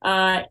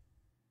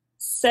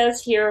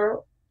 Says here,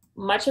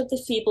 much of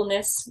the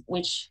feebleness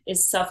which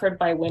is suffered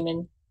by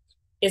women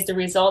is the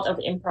result of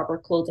improper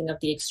clothing of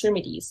the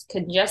extremities.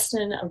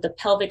 Congestion of the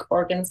pelvic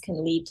organs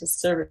can lead to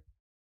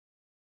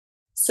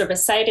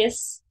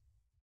cervicitis,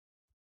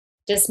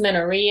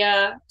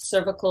 dysmenorrhea,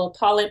 cervical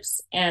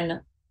polyps,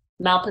 and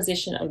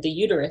malposition of the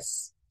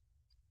uterus.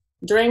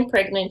 During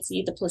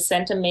pregnancy, the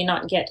placenta may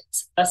not get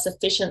a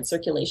sufficient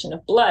circulation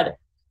of blood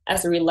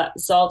as a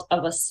result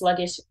of a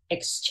sluggish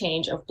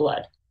exchange of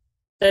blood.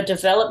 The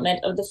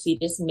development of the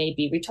fetus may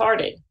be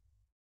retarded.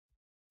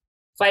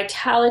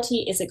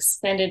 Vitality is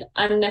expended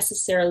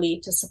unnecessarily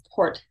to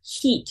support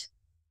heat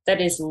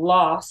that is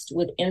lost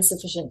with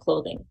insufficient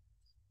clothing.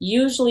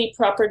 Usually,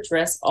 proper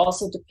dress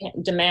also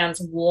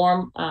demands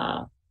warm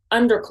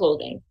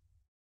underclothing.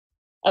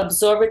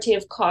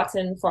 Absorptive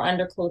cotton for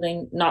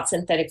underclothing, not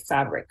synthetic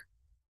fabric,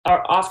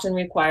 are often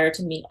required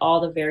to meet all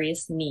the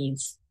various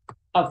needs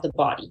of the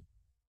body.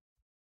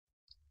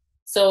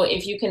 So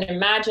if you can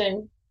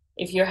imagine,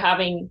 if you're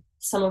having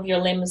some of your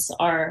limbs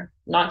are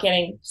not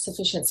getting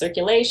sufficient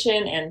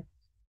circulation and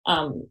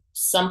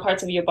some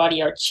parts of your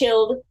body are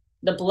chilled,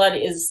 the blood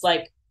is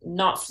like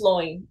not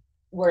flowing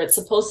where it's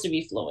supposed to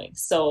be flowing.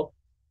 So,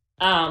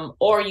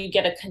 or you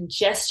get a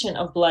congestion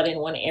of blood in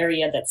one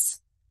area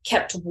that's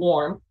kept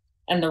warm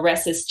and the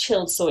rest is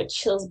chilled. So it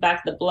chills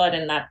back the blood,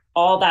 and that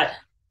all that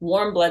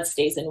warm blood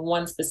stays in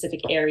one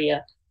specific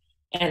area.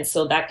 And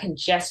so that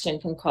congestion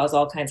can cause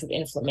all kinds of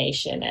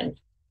inflammation and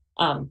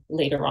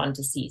later on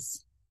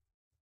disease.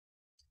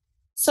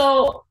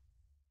 So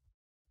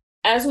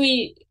as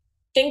we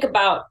think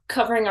about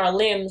covering our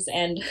limbs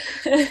and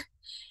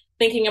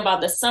thinking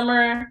about the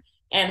summer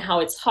and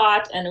how it's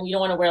hot and we don't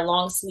want to wear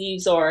long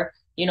sleeves or,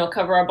 you know,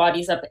 cover our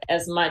bodies up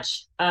as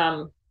much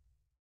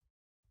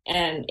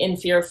and in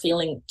fear of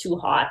feeling too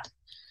hot,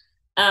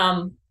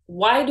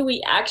 why do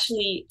we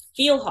actually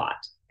feel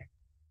hot?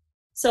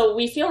 So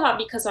we feel hot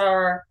because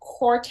our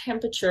core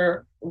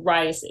temperature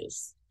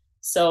rises.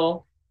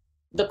 So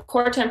the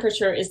core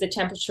temperature is the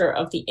temperature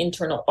of the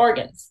internal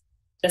organs.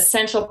 the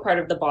central part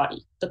of the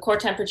body. The core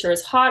temperature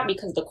is hot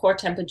because the core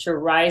temperature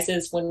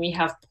rises when we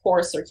have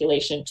poor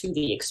circulation to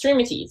the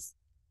extremities.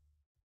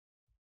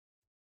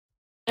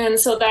 And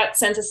so that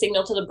sends a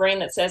signal to the brain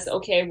that says,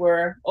 okay,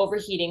 we're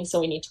overheating, so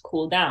we need to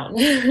cool down.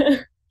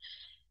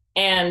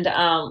 And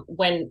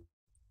when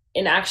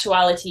in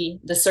actuality,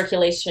 the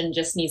circulation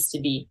just needs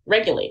to be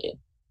regulated.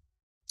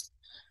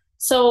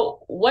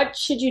 So what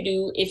should you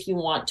do if you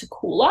want to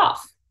cool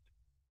off?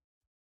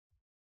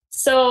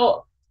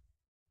 So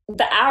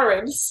the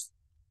Arabs,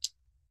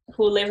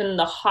 who live in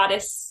the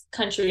hottest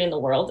country in the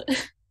world,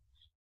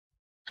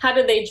 how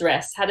do they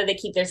dress? How do they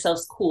keep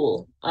themselves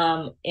cool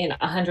in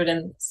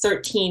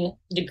 113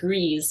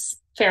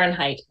 degrees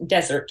Fahrenheit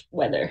desert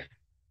weather?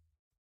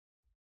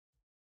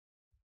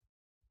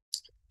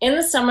 In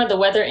the summer, the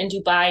weather in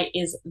Dubai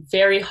is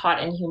very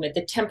hot and humid.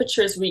 The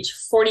temperatures reach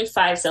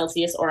 45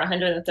 Celsius or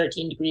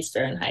 113 degrees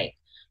Fahrenheit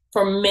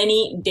for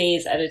many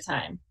days at a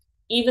time.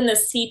 Even the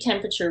sea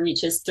temperature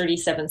reaches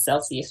 37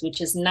 Celsius,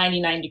 which is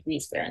 99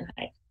 degrees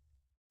Fahrenheit,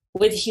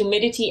 with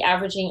humidity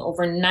averaging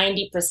over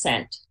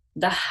 90%.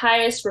 The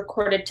highest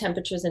recorded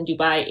temperatures in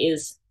Dubai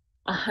is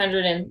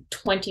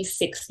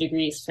 126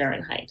 degrees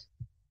Fahrenheit.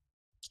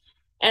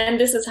 And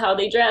this is how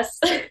they dress.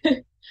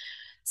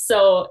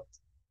 So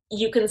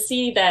you can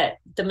see that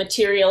the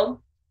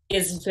material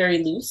is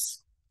very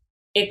loose.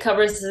 It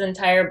covers his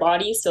entire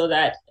body so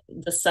that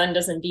the sun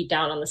doesn't beat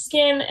down on the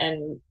skin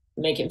and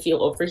make him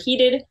feel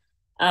overheated.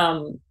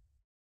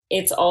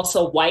 It's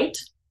also white,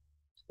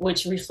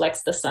 which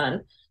reflects the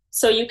sun.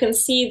 So you can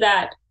see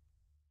that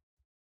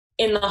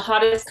in the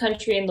hottest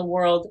country in the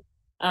world,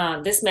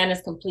 this man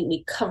is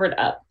completely covered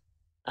up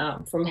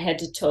from head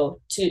to toe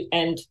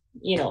and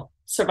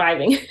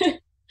surviving.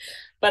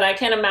 But I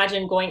can't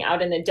imagine going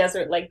out in a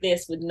desert like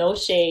this with no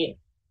shade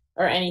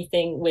or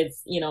anything, with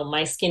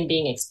my skin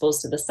being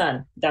exposed to the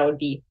sun. That would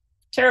be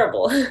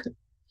terrible.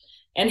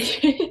 And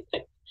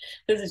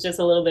this is just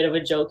a little bit of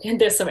a joke.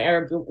 And there's some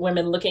Arab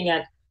women looking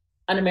at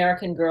an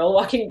American girl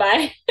walking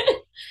by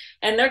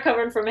and they're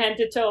covered from head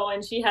to toe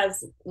and she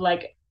has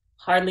like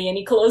hardly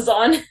any clothes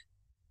on.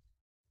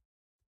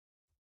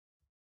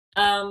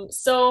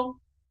 So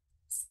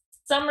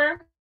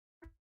summer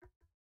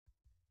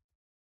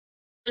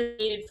is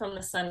needed from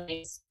the sun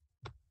rays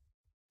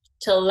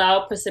to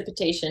allow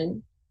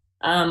precipitation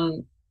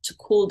to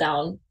cool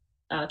down,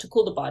 to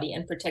cool the body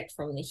and protect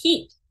from the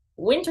heat.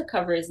 Winter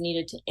cover is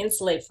needed to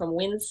insulate from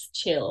wind's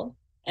chill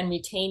and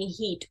retain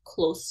heat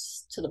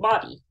close to the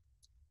body.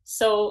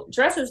 So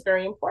dress is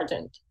very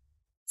important.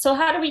 So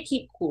how do we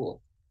keep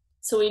cool?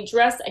 So we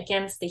dress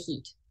against the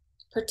heat.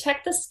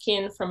 Protect the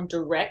skin from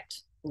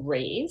direct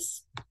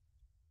rays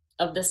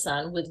of the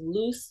sun with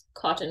loose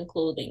cotton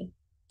clothing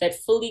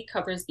that fully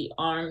covers the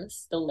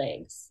arms, the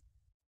legs.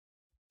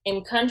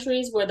 In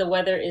countries where the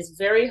weather is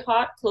very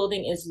hot,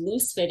 clothing is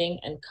loose-fitting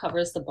and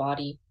covers the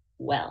body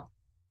well.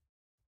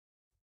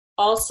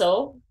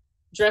 Also,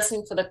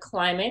 dressing for the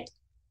climate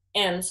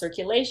and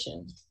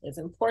circulation is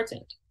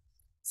important.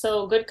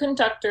 So good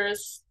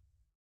conductors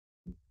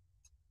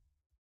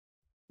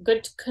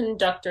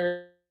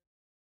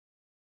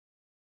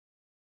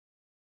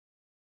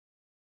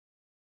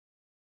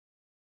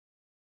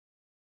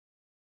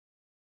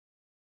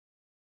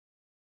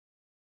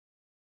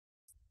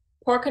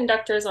Poor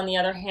conductors, on the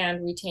other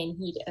hand, retain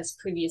heat as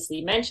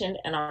previously mentioned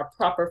and are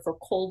proper for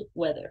cold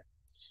weather.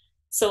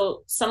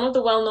 So some of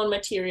the well-known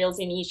materials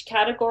in each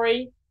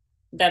category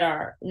that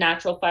are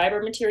natural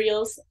fiber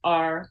materials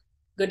are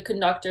good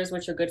conductors,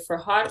 which are good for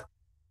hot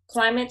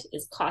climate,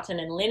 is cotton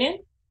and linen.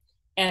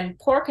 And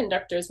poor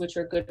conductors, which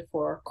are good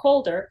for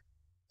colder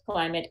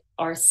climate,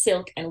 are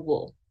silk and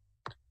wool.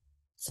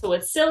 So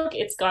with silk,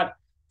 it's got,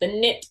 the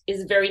knit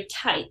is very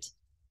tight.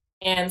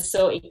 And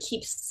so it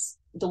keeps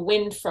the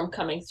wind from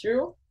coming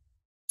through,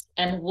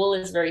 and wool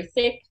is very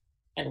thick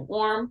and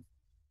warm.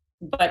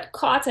 But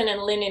cotton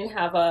and linen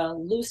have a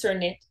looser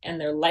knit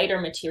and they're lighter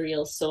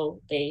materials,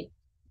 so they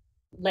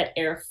let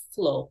air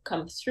flow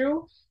come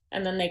through,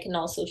 and then they can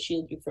also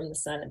shield you from the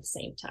sun at the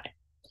same time.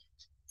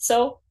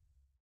 So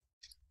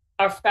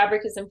our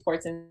fabric is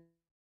important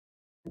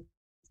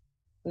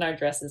and our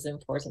dress is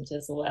important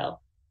as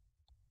well.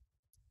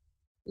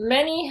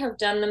 Many have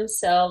done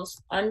themselves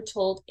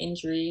untold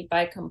injury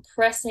by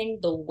compressing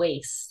the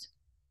waist.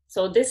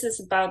 So this is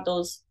about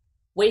those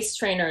waist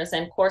trainers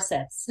and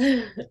corsets.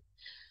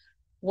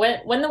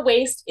 When the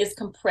waist is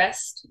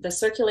compressed, the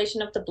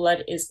circulation of the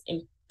blood is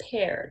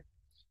impaired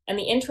and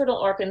the internal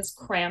organs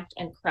cramped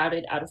and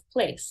crowded out of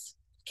place,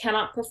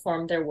 cannot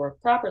perform their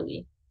work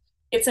properly.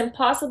 It's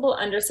impossible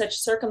under such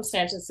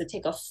circumstances to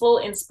take a full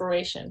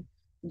inspiration.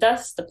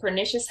 Thus, the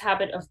pernicious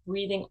habit of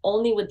breathing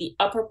only with the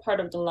upper part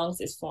of the lungs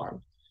is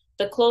formed.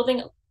 The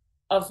clothing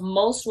of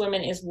most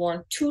women is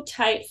worn too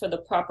tight for the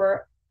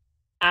proper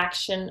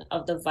action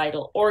of the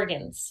vital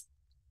organs.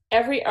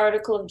 Every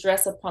article of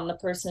dress upon the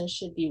person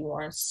should be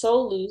worn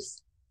so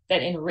loose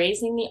that in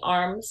raising the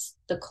arms,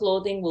 the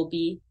clothing will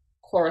be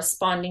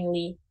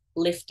correspondingly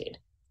lifted.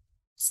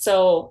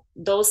 So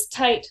those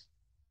tight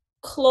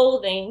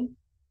clothing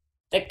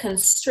that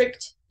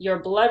constrict your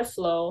blood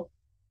flow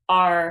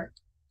are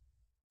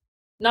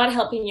not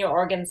helping your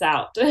organs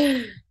out.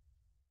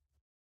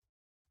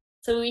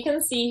 So we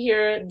can see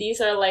here,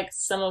 these are like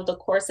some of the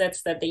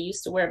corsets that they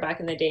used to wear back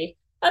in the day.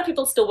 A lot of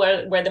people still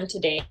wear them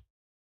today.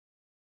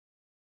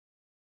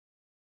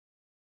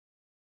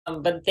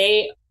 But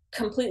they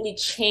completely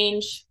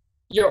change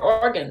your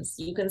organs.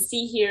 You can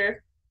see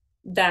here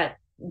that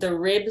the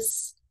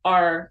ribs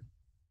are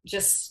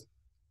just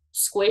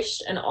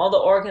squished and all the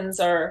organs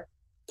are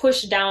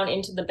pushed down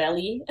into the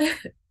belly.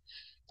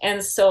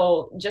 And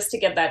so just to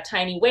get that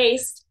tiny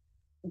waist,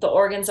 the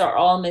organs are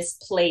all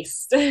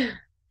misplaced.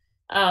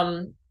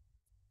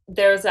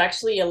 There's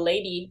actually a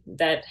lady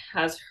that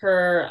has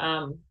her,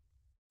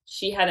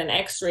 she had an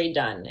x-ray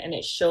done and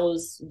it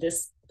shows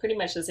this pretty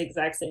much this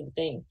exact same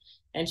thing.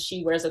 And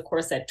she wears a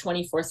corset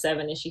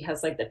 24/7 and she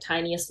has like the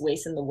tiniest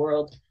waist in the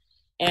world.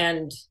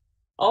 And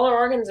all her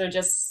organs are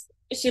just,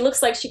 she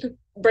looks like she could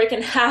break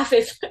in half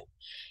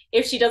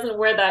if she doesn't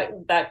wear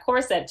that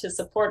corset to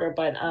support her.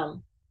 But,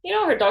 you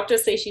know, her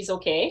doctors say she's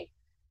okay.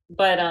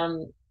 But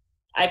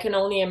I can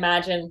only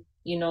imagine,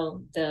 you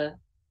know, the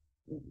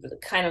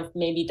kind of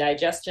maybe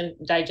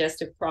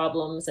digestive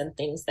problems and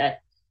things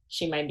that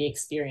she might be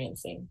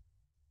experiencing.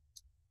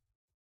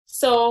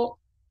 So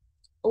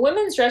a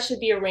woman's dress should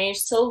be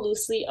arranged so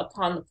loosely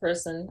upon the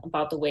person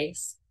about the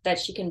waist that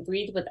she can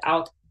breathe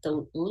without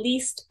the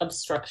least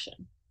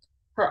obstruction.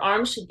 Her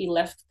arms should be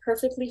left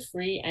perfectly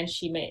free and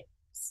she may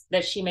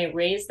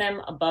raise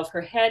them above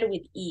her head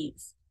with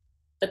ease.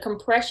 The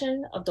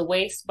compression of the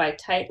waist by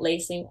tight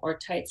lacing or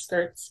tight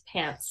skirts,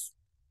 pants,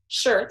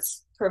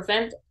 shirts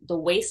prevent the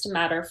waste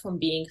matter from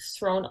being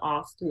thrown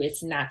off through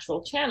its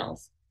natural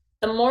channels.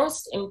 The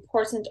most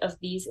important of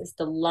these is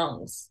the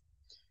lungs.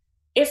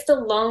 If the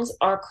lungs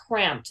are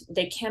cramped,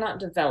 they cannot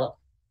develop,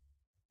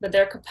 but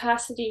their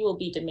capacity will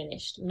be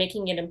diminished,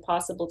 making it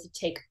impossible to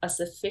take a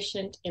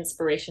sufficient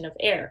inspiration of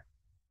air.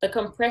 The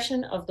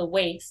compression of the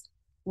waist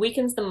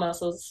weakens the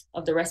muscles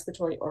of the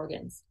respiratory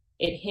organs.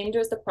 It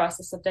hinders the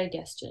process of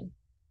digestion.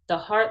 The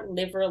heart,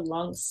 liver,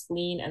 lungs,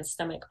 spleen, and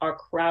stomach are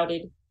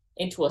crowded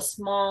into a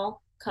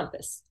small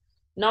compass,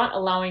 not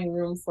allowing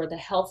room for the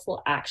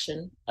healthful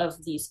action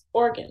of these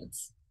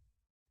organs.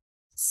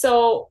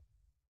 So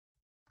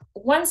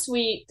once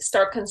we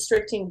start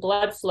constricting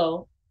blood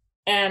flow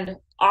and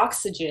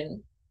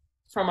oxygen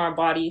from our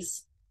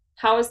bodies,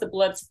 how is the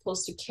blood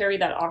supposed to carry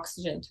that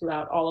oxygen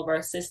throughout all of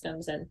our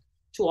systems and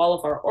to all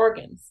of our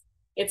organs?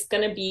 It's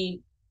going to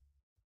be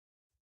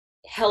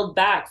held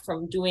back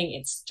from doing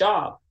its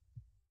job.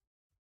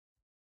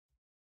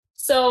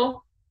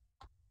 So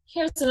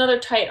here's another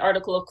tight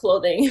article of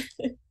clothing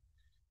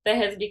that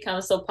has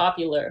become so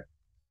popular.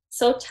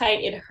 So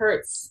tight it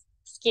hurts,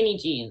 skinny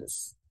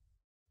jeans.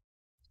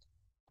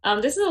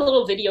 This is a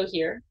little video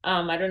here.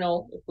 I don't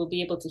know if we'll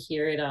be able to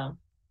hear it. I'll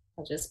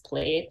just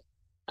play it.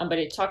 But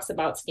it talks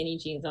about skinny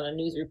jeans on a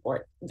news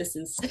report. This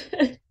is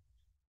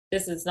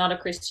this is not a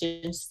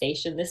Christian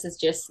station. This is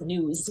just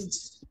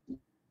news.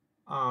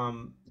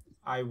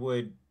 I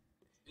would,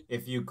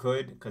 if you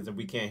could, because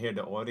we can't hear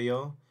the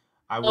audio,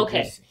 I would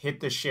just hit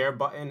the share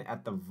button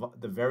at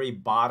the very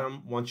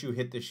bottom. Once you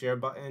hit the share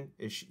button,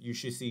 you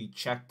should see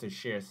check to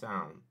share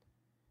sound.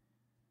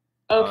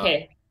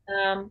 Okay.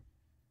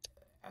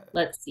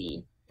 Let's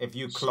see. If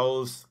you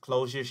close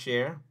your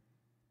share,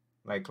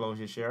 like close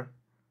your share.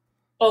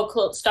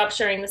 Oh, stop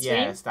sharing the screen?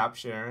 Yeah, stop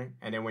sharing.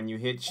 And then when you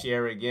hit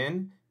share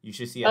again, you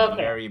should see at the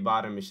very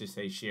bottom, it should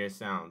say share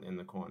sound in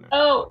the corner.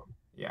 Oh,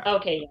 yeah.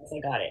 Okay, yes, I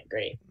got it.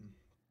 Great.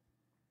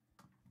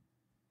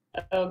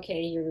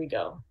 Okay, here we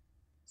go.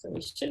 So we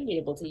should be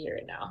able to hear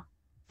it now.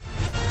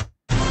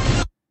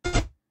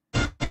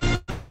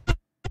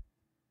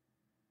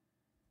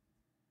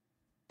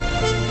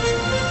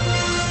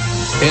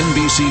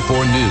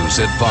 NBC4 News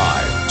at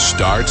 5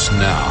 starts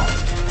now.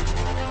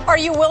 Are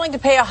you willing to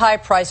pay a high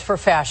price for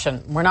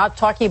fashion? We're not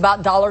talking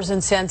about dollars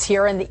and cents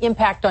here and the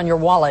impact on your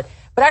wallet,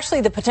 but actually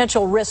the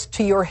potential risk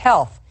to your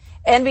health.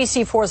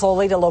 NBC4's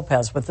Lolita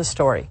Lopez with the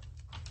story.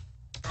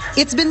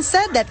 It's been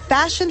said that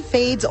fashion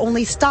fades,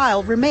 only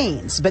style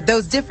remains. But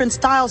those different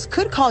styles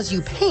could cause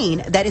you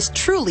pain that is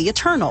truly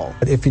eternal.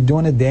 If you're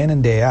doing it day in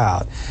and day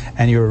out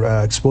and you're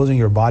exposing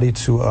your body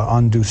to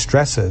undue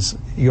stresses,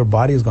 your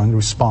body is going to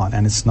respond,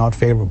 and it's not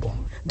favorable.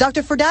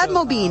 Dr. Ferdad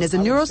Mobeen is a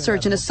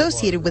neurosurgeon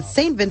associated with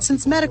St.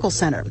 Vincent's Medical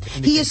Center.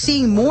 He is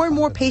seeing more and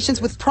more patients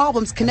with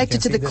problems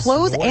connected to the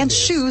clothes and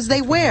shoes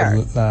they wear.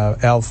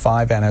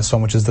 L5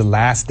 NSO, which is the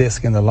last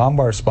disc in the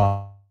lumbar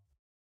spine,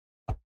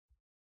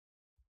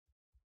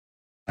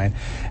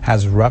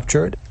 has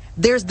ruptured.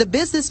 There's the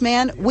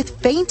businessman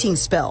with fainting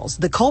spells.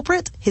 The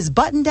culprit, his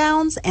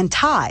button-downs and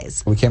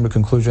ties. We came to the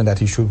conclusion that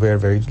he should wear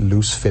very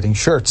loose-fitting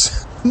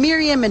shirts.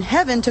 Miriam and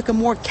Heaven took a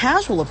more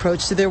casual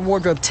approach to their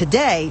wardrobe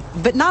today,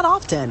 but not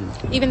often.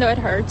 Even though it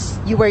hurts.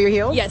 You wear your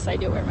heels? Yes, I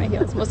do wear my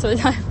heels most of the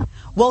time.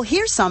 Well,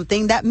 here's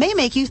something that may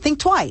make you think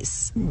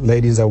twice.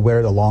 Ladies that wear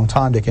it a long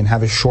time, they can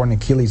have a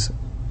shortened Achilles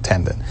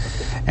tendon,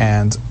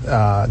 and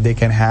they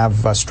can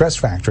have stress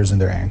fractures in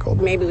their ankle.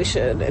 Maybe we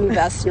should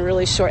invest in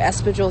really short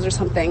espadrilles or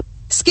something.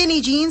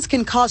 Skinny jeans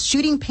can cause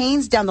shooting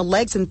pains down the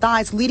legs and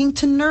thighs, leading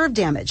to nerve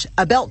damage.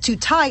 A belt too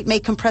tight may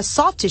compress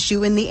soft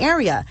tissue in the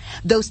area.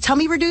 Those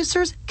tummy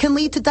reducers can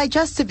lead to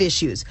digestive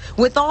issues.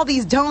 With all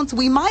these don'ts,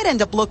 we might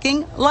end up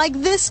looking like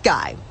this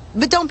guy.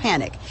 But don't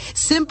panic.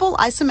 Simple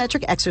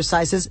isometric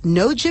exercises,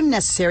 no gym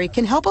necessary,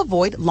 can help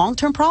avoid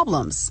long-term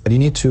problems. You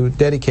need to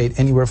dedicate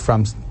anywhere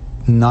from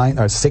 9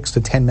 or 6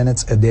 to 10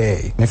 minutes a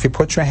day. And if you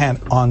put your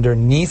hand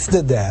underneath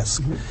the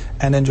desk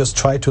and then just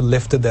try to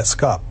lift the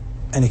desk up,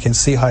 and you can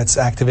see how it's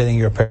activating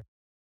your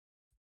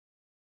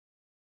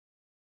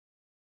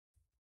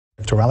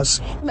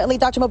pectoralis. Ultimately,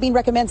 Dr. Mobeen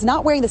recommends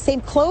not wearing the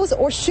same clothes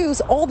or shoes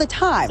all the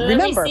time. So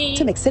Remember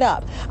to mix it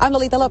up. I'm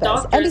Lolita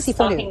Lopez, NBC4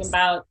 talking News.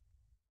 About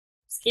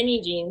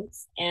skinny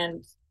jeans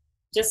and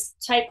just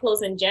tight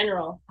clothes in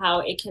general,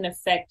 how it can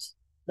affect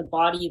the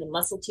body, the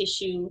muscle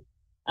tissue,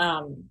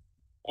 and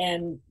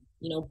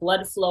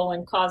blood flow,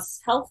 and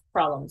cause health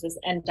problems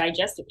and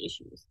digestive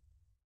issues.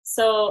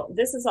 So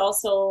this is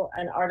also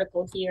an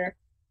article here,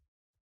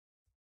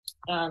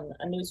 a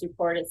news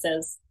report. It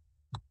says,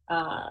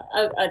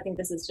 I think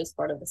this is just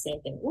part of the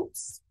same thing.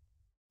 Oops.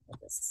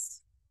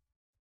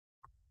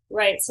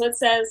 Right, so it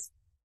says,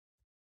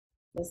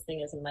 this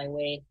thing is in my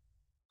way.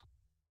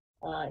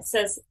 It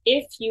says,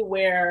 if you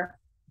wear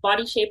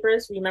body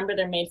shapers, remember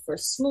they're made for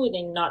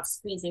smoothing, not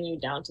squeezing you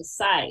down to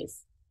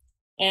size.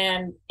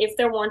 And if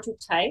they're worn too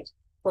tight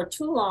for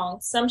too long,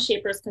 some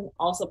shapers can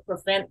also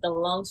prevent the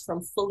lungs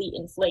from fully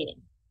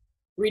inflating,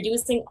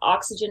 reducing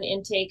oxygen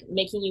intake,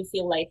 making you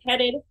feel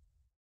lightheaded.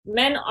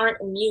 Men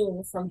aren't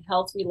immune from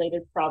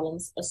health-related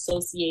problems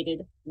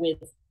associated with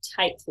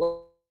tight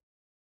clothes.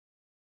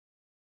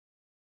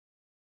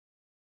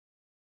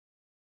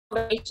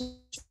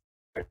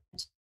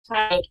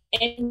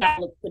 And that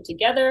look put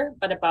together,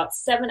 but about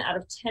 7 out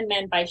of 10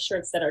 men buy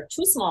shirts that are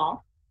too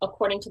small,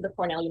 according to the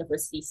Cornell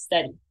University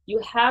study. You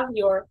have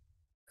your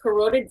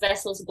corroded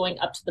vessels going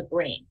up to the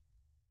brain.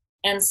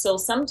 And so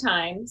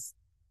sometimes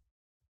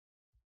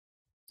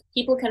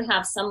people can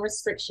have some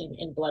restriction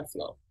in blood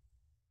flow,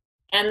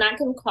 and that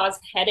can cause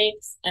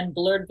headaches and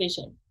blurred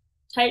vision.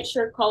 Tight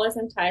shirt collars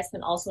and ties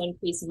can also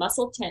increase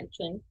muscle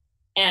tension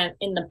and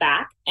in the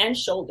back and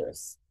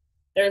shoulders.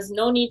 There's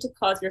no need to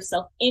cause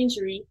yourself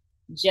injury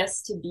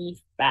just to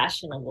be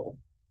fashionable.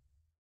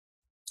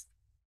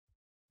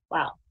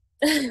 Wow.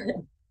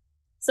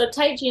 So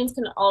tight jeans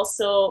can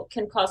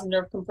cause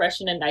nerve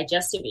compression and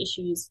digestive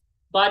issues.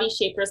 Body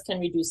shapers can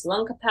reduce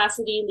lung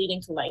capacity,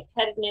 leading to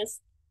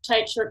lightheadedness.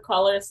 Tight shirt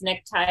collars,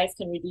 neckties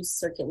can reduce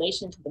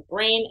circulation to the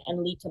brain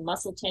and lead to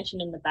muscle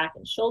tension in the back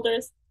and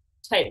shoulders.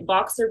 Tight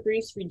boxer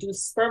briefs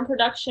reduce sperm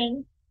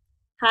production.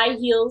 High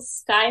heels,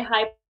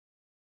 sky-high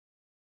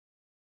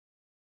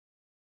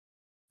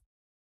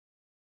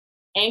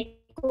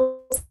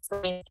ankles,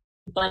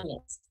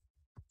 bunions.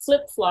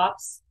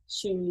 Flip-flops,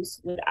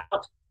 shoes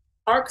without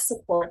arch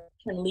support,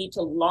 can lead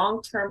to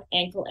long-term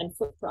ankle and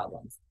foot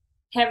problems.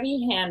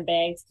 Heavy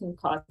handbags can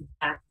cause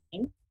back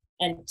pain,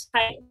 and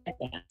tight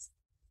headbands,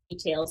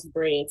 details,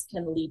 braids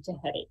can lead to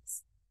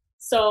headaches.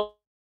 So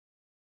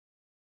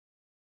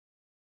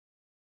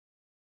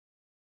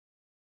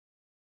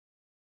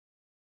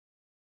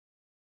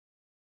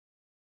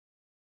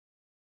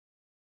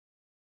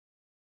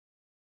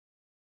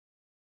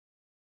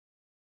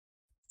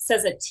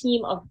says a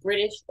team of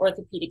British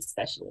orthopedic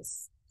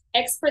specialists.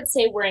 Experts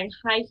say wearing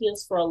high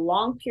heels for a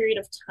long period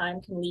of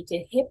time can lead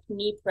to hip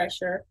knee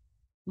pressure,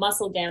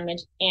 muscle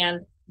damage,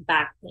 and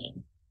back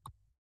pain.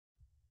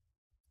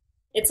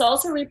 It's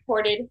also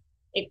reported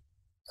it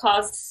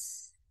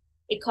causes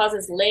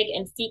leg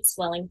and feet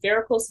swelling,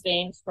 varicose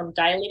veins from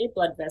dilated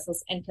blood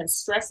vessels, and can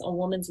stress a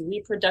woman's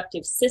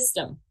reproductive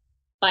system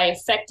by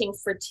affecting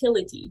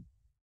fertility.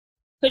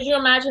 Could you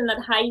imagine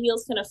that high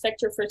heels can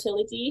affect your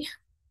fertility?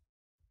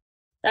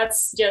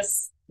 That's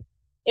just,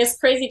 it's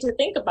crazy to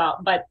think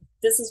about, but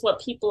this is what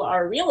people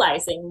are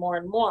realizing more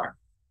and more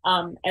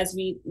as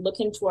we look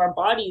into our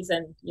bodies,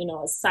 and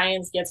as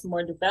science gets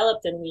more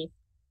developed and we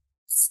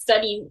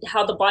study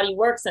how the body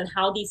works and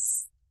how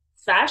these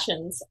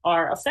fashions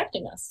are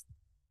affecting us.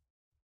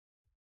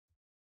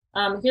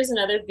 Here's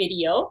another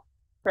video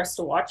for us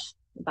to watch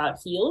about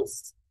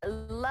heels.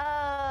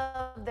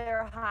 Love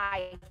their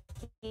high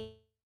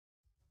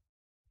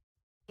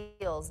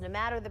heels, no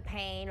matter the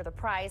pain or the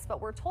price, but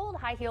we're told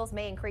high heels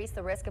may increase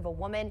the risk of a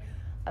woman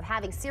of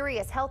having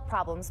serious health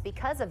problems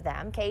because of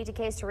them.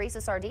 KTK's Teresa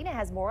Sardina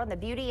has more on the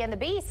beauty and the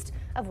beast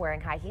of wearing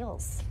high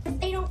heels.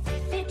 They don't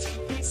fit,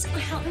 so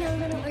help me, I'm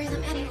gonna wear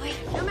them anyway.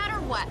 No matter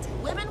what,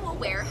 women will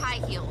wear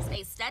high heels.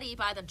 A study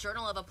by the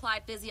Journal of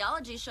Applied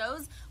Physiology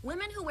shows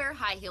women who wear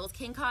high heels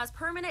can cause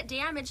permanent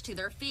damage to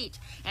their feet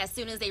as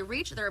soon as they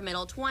reach their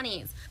middle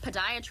 20s.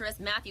 Podiatrist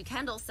Matthew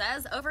Kendall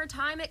says over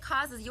time it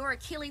causes your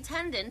Achilles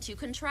tendon to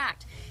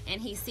contract, and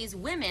he sees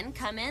women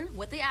come in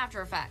with the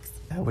after effects.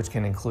 Which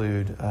can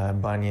include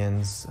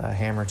bunions,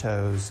 hammer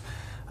toes,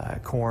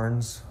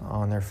 corns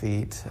on their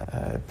feet,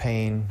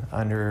 pain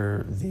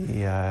under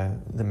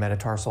the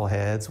metatarsal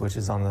heads, which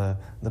is on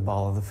the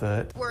ball of the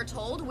foot. We're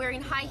told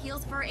wearing high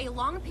heels for a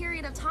long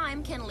period of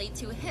time can lead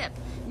to hip,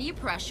 knee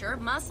pressure,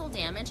 muscle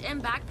damage,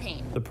 and back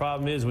pain. The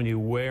problem is when you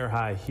wear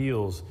high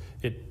heels,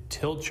 it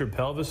tilts your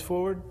pelvis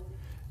forward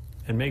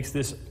and makes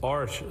this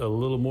arch a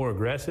little more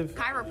aggressive.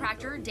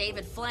 Chiropractor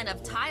David Flynn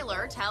of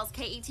Tyler tells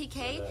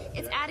KETK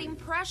it's adding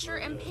pressure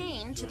and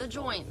pain to the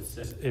joints.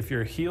 If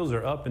your heels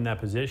are up in that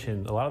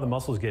position, a lot of the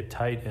muscles get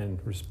tight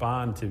and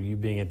respond to you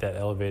being at that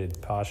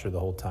elevated posture the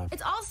whole time.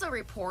 It's also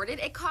reported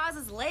it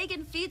causes leg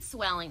and feet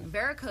swelling,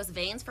 varicose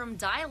veins from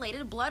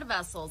dilated blood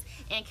vessels,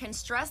 and can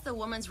stress the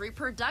woman's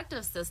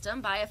reproductive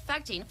system by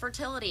affecting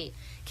fertility.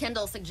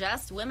 Kendall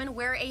suggests women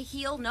wear a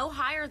heel no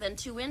higher than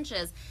 2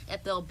 inches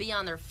if they'll be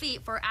on their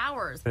feet for hours.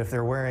 If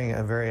they're wearing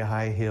a very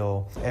high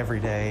heel every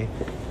day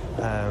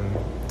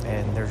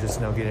and there's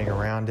just no getting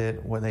around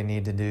it, what they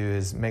need to do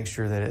is make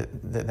sure that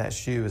that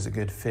shoe is a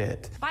good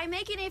fit. By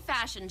making a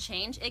fashion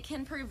change, it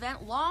can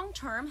prevent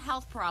long-term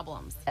health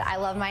problems. I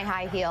love my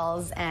high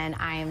heels, and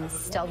I'm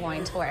still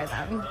going to wear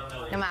them,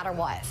 no matter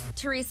what.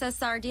 Teresa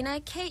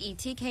Sardina,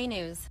 KETK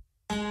News.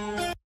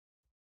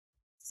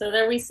 So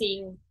there we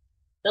see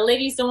the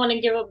ladies don't want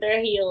to give up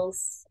their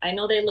heels. I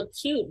know they look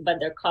cute, but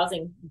they're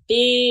causing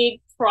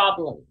big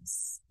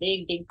problems.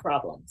 Big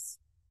problems.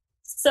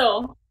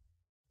 So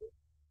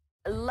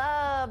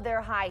love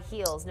their high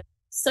heels.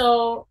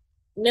 So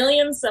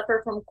millions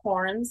suffer from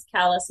corns,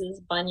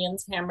 calluses,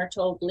 bunions, hammer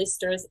toe,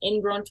 blisters,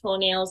 ingrown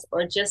toenails,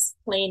 or just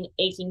plain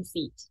aching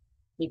feet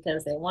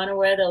because they want to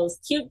wear those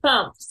cute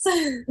pumps.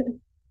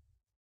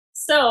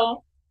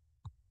 So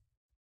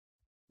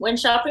when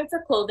shopping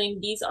for clothing,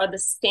 these are the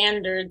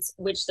standards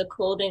which the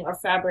clothing or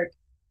fabric,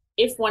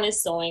 if one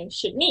is sewing,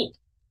 should meet.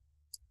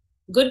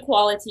 Good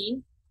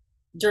quality,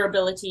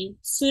 durability,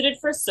 suited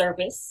for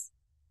service,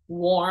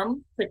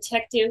 warm,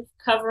 protective,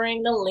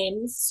 covering the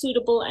limbs,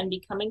 suitable and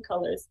becoming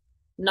colors,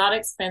 not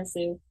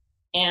expensive,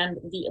 and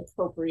the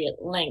appropriate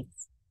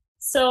length.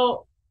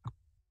 So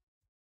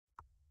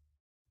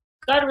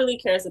God really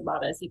cares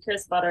about us. He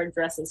cares about our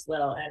dress as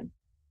well. And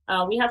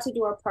we have to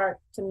do our part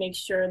to make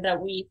sure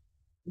that we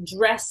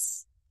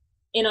dress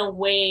in a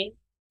way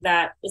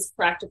that is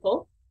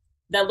practical,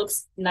 that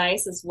looks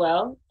nice as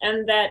well,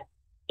 and that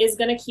is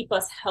going to keep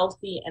us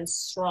healthy and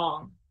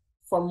strong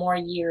for more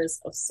years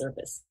of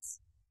service.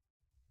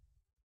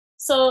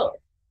 So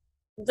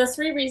the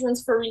 3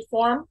 reasons for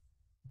reform,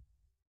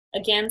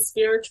 again,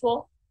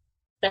 spiritual,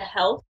 the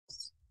health,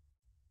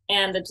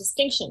 and the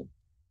distinction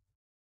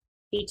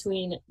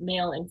between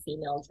male and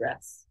female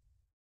dress.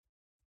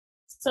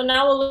 So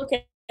now we'll look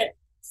at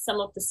some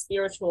of the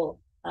spiritual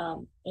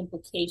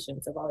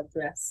implications of our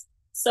dress.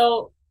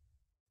 So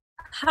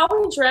how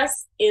we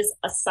dress is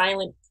a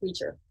silent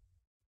preacher.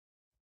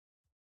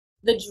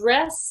 The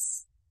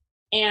dress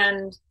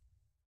and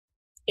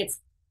its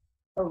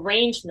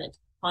arrangement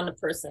on a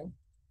person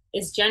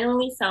is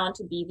generally found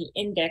to be the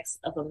index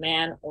of a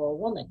man or a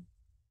woman.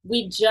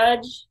 We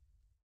judge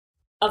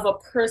of a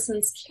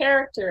person's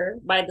character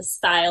by the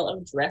style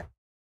of dress.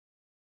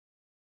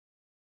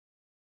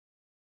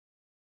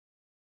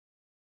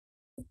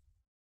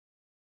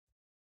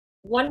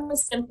 One who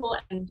is simple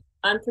and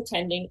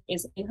unpretending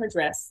is in her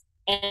dress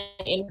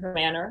and in her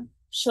manner,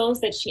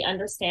 shows that she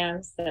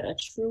understands that a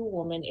true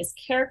woman is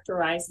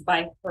characterized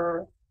by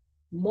her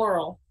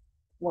moral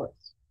worth.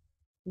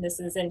 This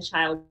is in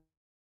child.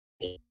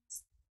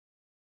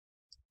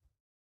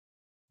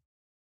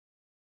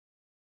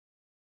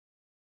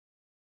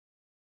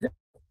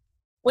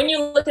 When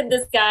you look at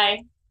this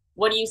guy,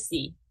 what do you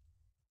see?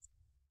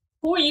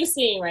 Who are you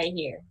seeing right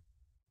here?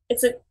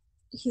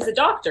 He's a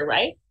doctor,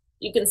 right?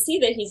 You can see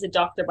that he's a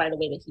doctor by the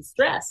way that he's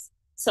dressed.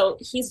 So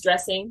he's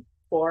dressing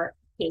for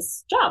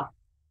his job.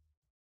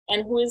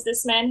 And who is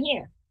this man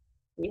here?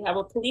 We have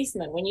a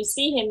policeman. When you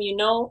see him, you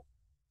know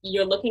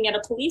you're looking at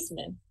a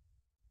policeman.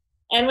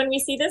 And when we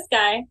see this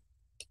guy,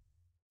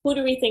 who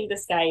do we think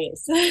this guy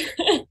is?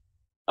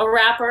 A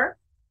rapper.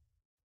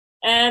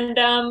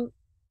 And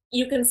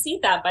you can see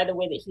that by the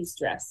way that he's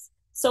dressed.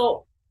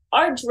 So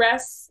our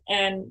dress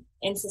and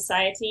in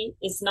society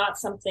is not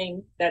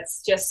something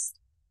that's just,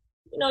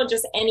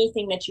 just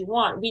anything that you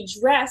want. We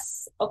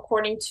dress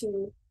according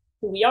to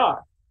who we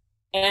are.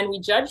 And we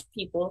judge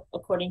people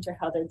according to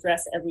how they're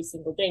dressed every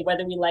single day,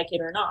 whether we like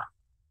it or not.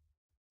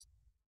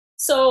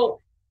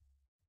 So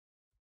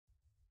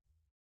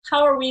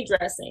how are we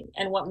dressing,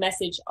 and what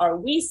message are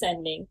we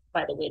sending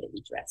by the way that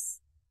we dress?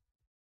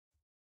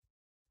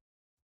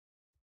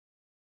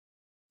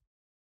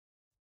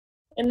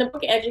 In the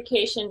book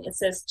Education, it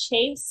says,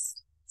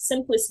 chaste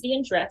simplicity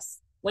in dress,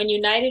 when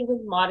united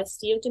with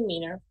modesty of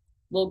demeanor,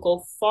 will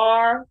go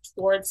far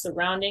towards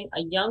surrounding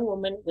a young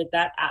woman with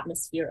that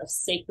atmosphere of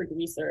sacred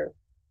reserve,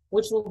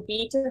 which will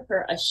be to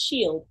her a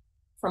shield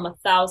from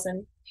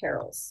 1,000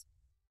 perils.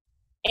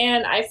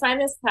 And I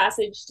find this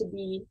passage to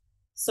be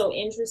so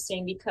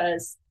interesting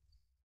because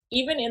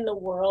even in the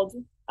world,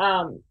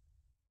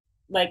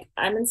 like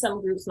I'm in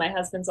some groups, my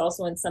husband's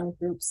also in some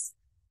groups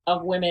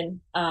of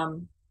women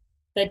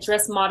that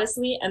dress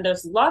modestly, and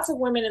there's lots of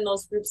women in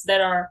those groups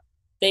that are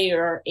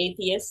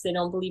atheists, they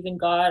don't believe in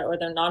God, or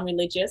they're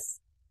non-religious,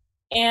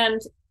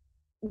 and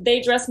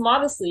they dress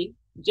modestly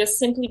just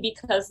simply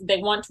because they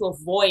want to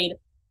avoid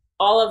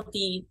all of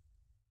the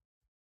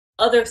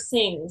other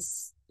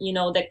things, you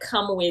know, that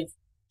come with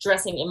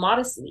dressing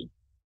immodestly.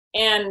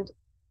 And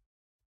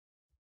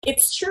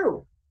it's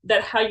true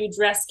that how you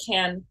dress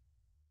can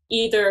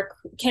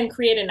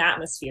create an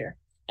atmosphere,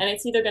 and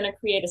it's either going to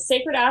create a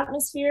sacred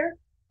atmosphere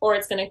or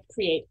it's going to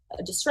create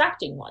a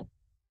distracting one.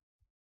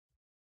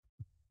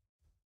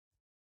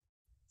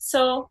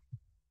 So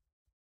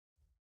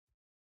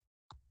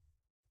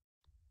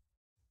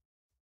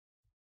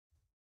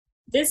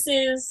this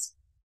is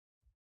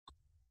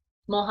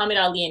Muhammad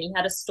Ali, and he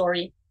had a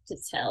story to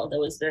tell that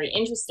was very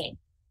interesting.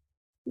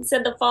 He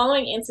said the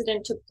following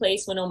incident took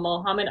place when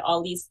Muhammad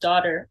Ali's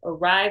daughter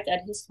arrived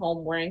at his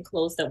home wearing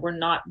clothes that were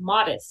not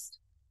modest.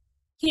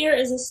 Here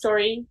is a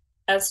story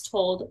as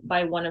told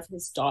by one of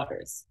his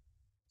daughters.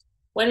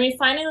 When we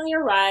finally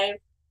arrived,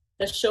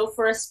 the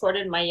chauffeur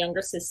escorted my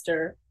younger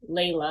sister,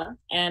 Layla,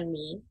 and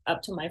me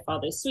up to my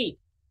father's suite.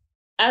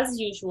 As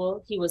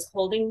usual, he was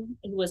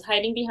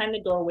hiding behind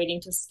the door waiting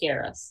to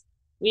scare us.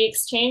 We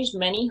exchanged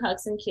many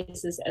hugs and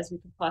kisses as we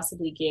could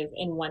possibly give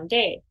in one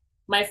day.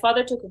 My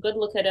father took a good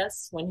look at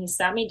us when he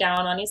sat me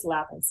down on his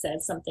lap and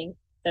said something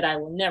that I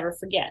will never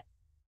forget.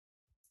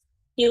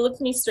 He looked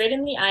me straight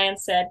in the eye and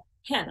said,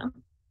 "Hannah,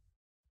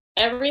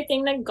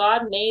 everything that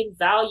God made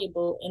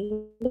valuable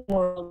in the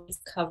world is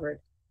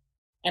covered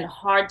and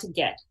hard to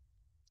get.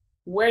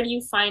 Where do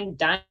you find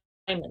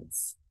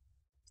diamonds?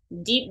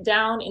 Deep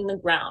down in the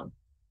ground,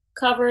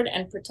 covered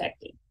and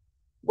protected.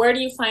 Where do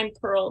you find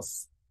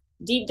pearls?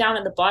 Deep down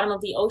at the bottom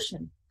of the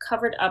ocean,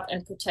 covered up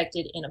and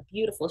protected in a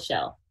beautiful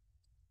shell.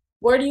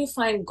 Where do you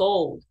find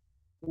gold?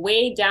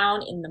 Way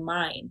down in the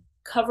mine,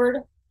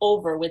 covered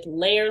over with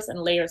layers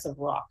and layers of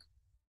rock.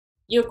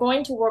 You're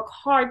going to work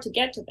hard to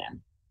get to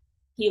them."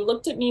 He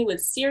looked at me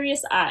with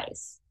serious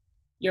eyes.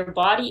 "Your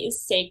body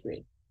is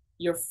sacred.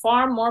 You're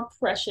far more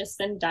precious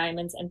than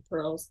diamonds and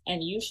pearls,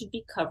 and you should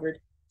be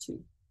covered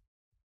too."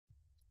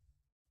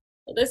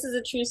 Well, this is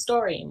a true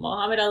story,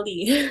 Muhammad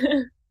Ali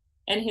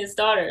and his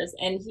daughters.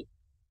 And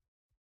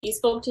he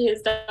spoke to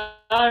his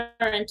daughter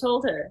and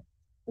told her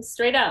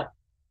straight up,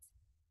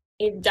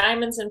 if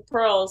diamonds and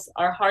pearls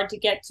are hard to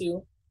get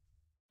to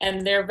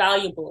and they're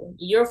valuable,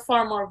 you're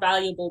far more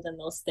valuable than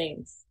those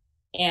things.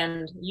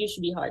 And you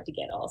should be hard to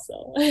get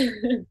also.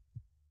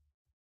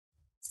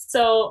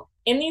 So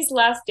in these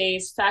last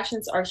days,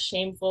 fashions are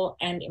shameful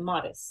and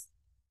immodest.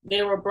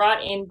 They were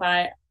brought in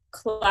by a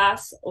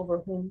class over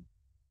whom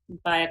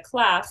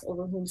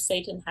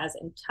Satan has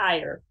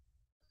entire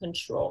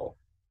control.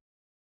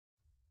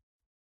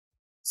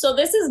 So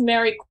this is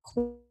Mary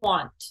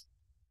Quant.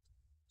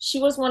 She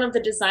was one of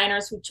the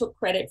designers who took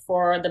credit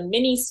for the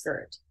mini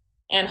skirt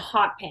and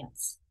hot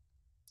pants.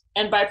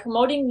 And by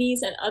promoting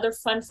these and other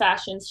fun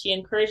fashions, she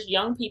encouraged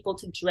young people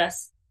to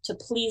dress to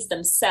please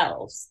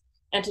themselves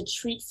and to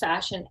treat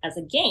fashion as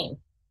a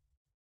game.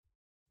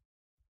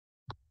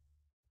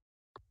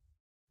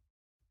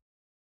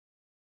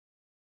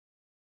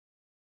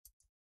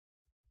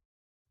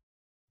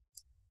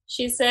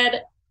 She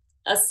said,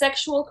 "A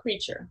sexual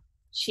creature.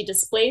 She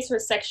displays her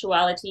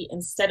sexuality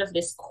instead of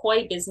this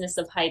coy business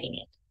of hiding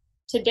it.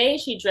 Today,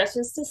 she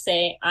dresses to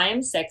say, I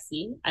am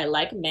sexy, I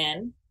like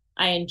men,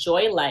 I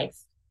enjoy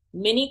life.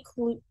 Mini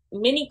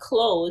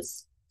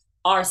clothes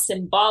are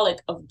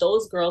symbolic of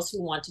those girls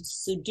who want to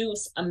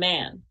seduce a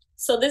man."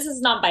 So this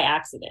is not by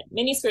accident.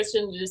 Mini skirts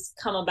didn't just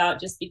come about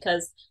just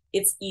because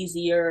it's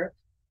easier.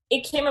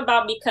 It came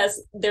about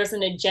because there's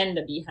an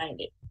agenda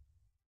behind it.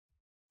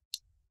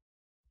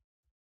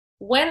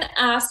 When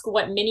asked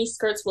what mini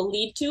skirts will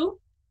lead to,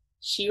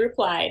 she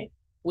replied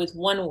with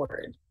one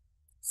word: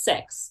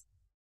 sex.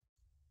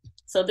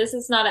 So this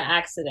is not an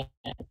accident.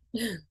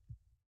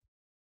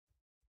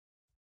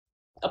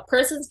 A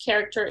person's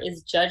character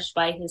is judged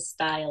by his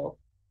style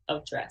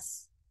of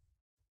dress.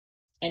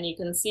 And you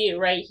can see it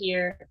right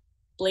here,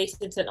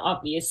 blatant and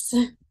obvious.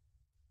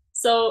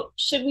 So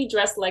should we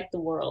dress like the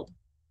world?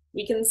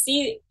 We can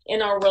see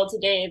in our world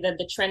today that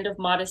the trend of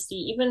modesty,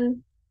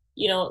 even,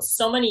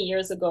 so many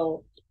years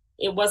ago,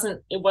 it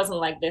wasn't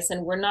like this,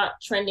 and we're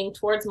not trending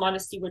towards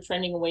modesty, we're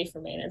trending away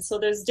from it. And so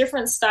there's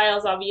different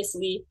styles,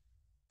 obviously,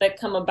 that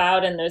come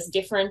about, and there's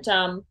different,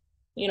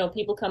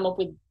 people come up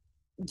with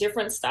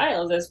different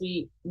styles as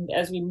we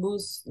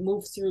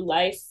move through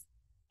life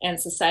and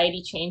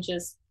society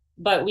changes.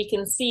 But we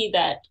can see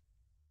that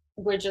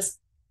we're just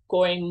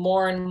going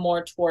more and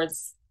more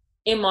towards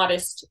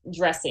immodest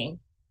dressing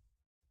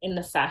in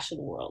the fashion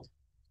world.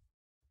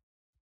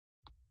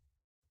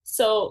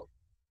 So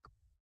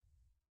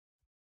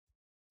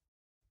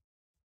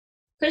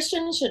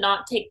Christians should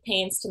not take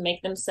pains to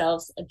make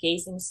themselves a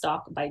gazing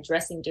stock by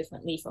dressing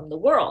differently from the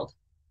world.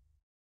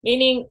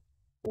 Meaning,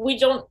 we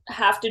don't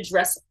have to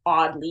dress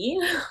oddly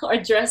or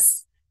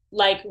dress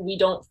like we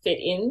don't fit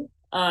in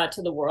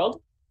to the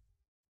world.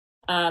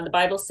 The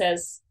Bible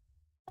says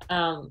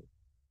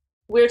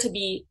we're to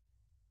be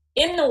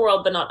in the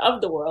world, but not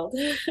of the world.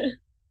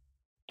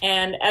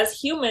 And as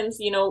humans,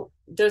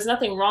 there's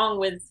nothing wrong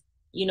with,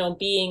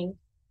 being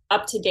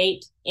up to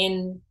date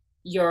in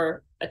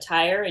your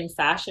attire and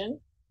fashion.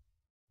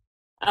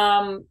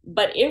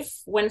 But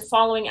if, when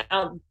following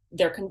out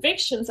their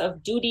convictions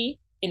of duty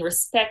in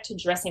respect to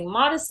dressing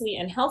modestly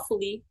and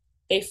healthfully,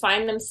 they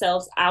find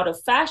themselves out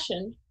of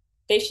fashion,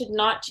 they should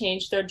not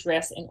change their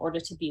dress in order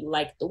to be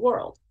like the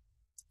world.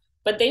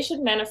 But they should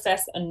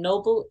manifest a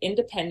noble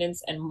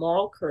independence and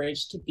moral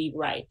courage to be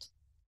right,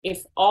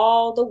 if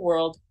all the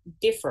world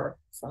differ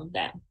from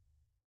them.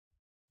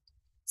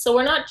 So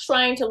we're not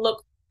trying to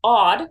look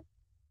odd,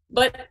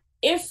 but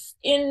if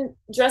in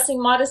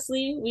dressing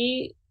modestly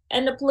we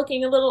end up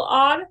looking a little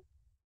odd,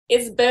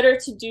 it's better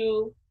to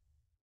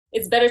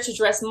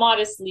dress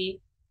modestly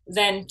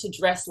than to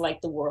dress like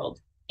the world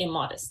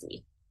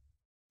immodestly.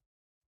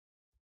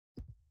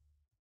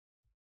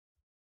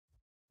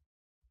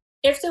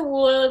 If the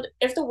world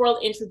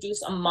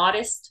introduced a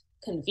modest,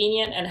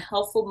 convenient, and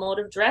helpful mode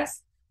of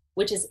dress,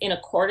 which is in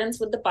accordance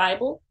with the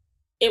Bible,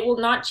 it will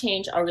not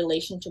change our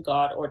relation to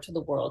God or to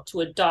the world to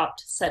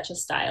adopt such a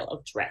style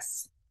of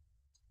dress.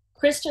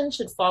 Christians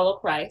should follow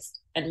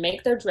Christ and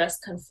make their dress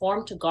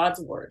conform to God's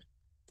word.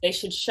 They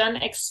should shun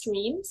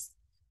extremes.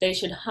 They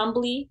should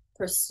humbly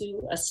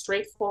pursue a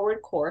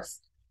straightforward course,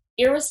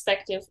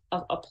 irrespective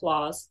of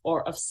applause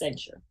or of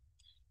censure,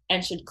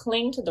 and should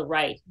cling to the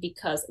right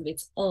because of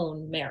its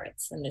own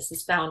merits. And this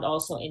is found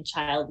also in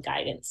child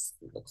guidance.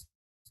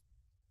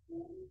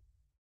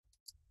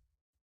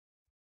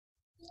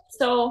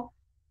 So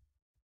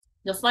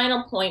the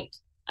final point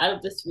out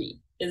of the three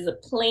is a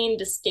plain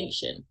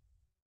distinction.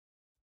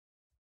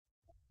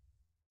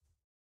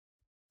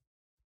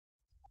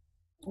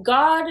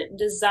 God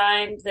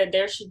designed that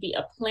there should be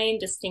a plain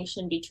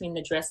distinction between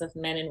the dress of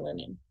men and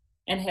women,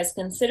 and has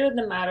considered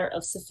the matter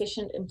of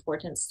sufficient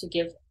importance to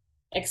give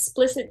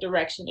explicit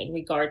direction in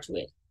regard to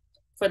it.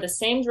 For the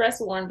same dress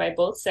worn by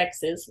both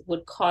sexes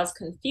would cause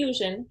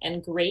confusion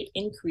and great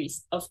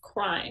increase of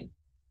crime.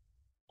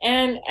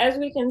 And as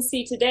we can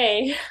see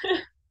today,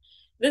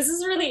 this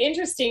is really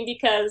interesting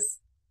because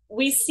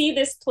we see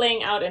this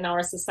playing out in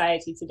our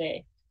society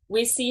today.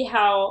 We see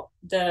how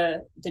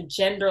the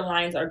gender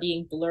lines are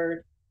being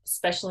blurred,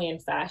 especially in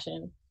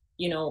fashion.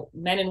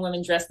 Men and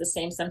women dress the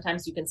same.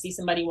 Sometimes you can see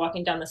somebody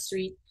walking down the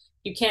street.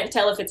 You can't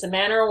tell if it's a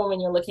man or a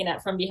woman you're looking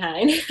at from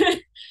behind.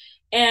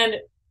 And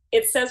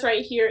it says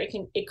right here,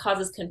 it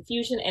causes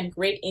confusion and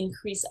great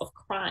increase of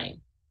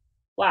crime.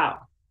 Wow.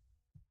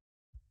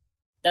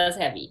 That's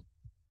heavy.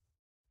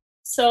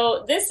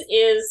 So this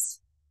is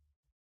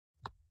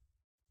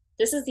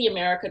the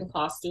American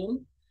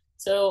costume.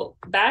 So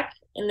back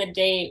in the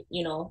day,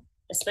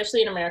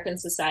 especially in American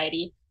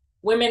society,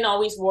 women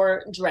always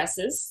wore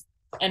dresses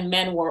and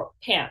men wore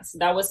pants.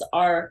 That was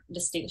our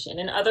distinction.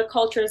 In other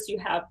cultures, you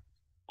have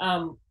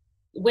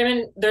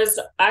women. There's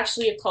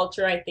actually a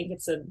culture, I think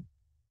it's an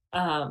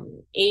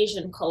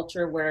Asian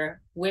culture,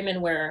 where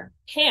women wear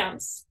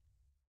pants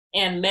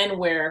and men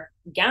wear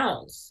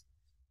gowns.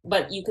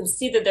 But you can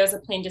see that there's a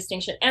plain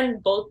distinction,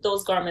 and both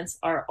those garments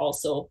are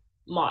also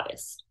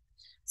modest.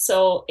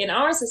 So in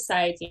our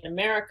society in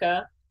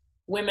America,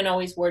 women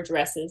always wore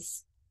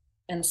dresses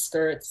and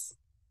skirts,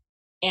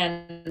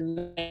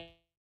 and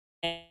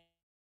men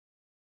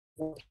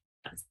wore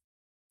pants.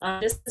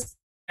 This is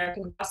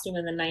American costume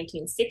in the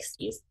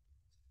 1960s.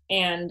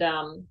 And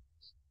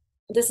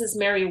this is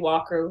Mary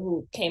Walker,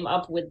 who came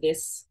up with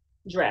this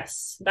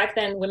dress. Back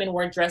then, women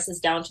wore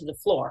dresses down to the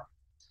floor.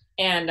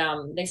 And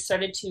they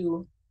started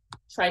to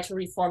try to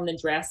reform the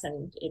dress.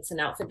 And it's an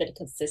outfit that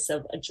consists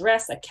of a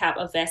dress, a cap,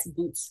 a vest,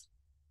 boots,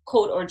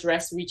 coat or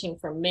dress reaching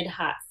from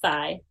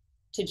mid-thigh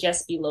to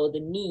just below the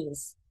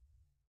knees.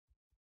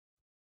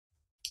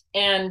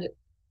 And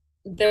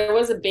there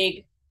was a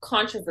big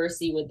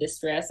controversy with this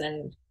dress.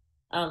 And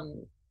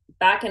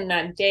back in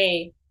that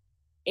day,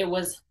 it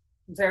was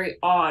very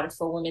odd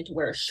for women to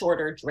wear a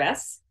shorter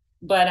dress.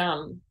 But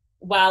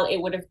while it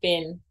would have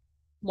been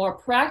more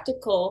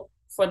practical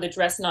for the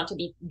dress not to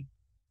be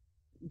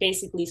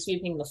basically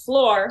sweeping the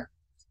floor,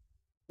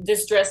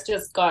 this dress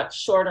just got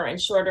shorter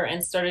and shorter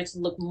and started to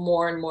look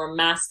more and more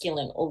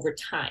masculine over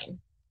time.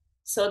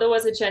 So there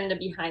was agenda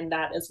behind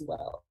that as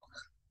well.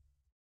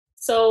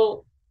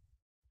 So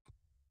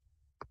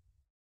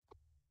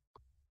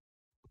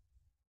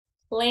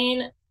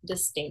plain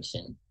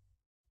distinction.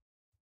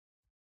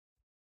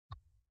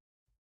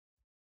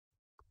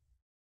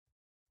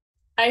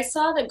 I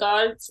saw that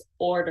God's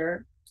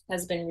order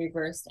has been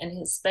reversed and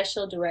his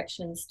special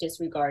directions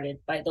disregarded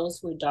by those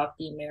who adopt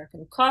the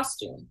American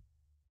costume.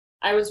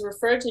 I was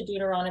referred to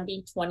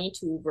Deuteronomy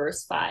 22,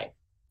 verse 5.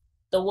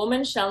 The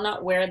woman shall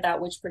not wear that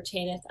which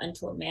pertaineth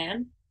unto a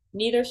man,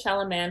 neither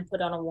shall a man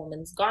put on a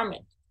woman's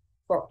garment.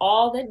 For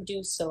all that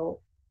do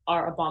so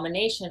are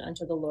abomination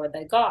unto the Lord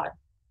thy God.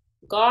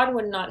 God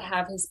would not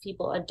have his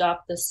people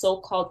adopt the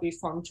so-called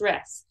reformed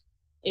dress.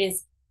 It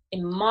is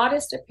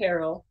immodest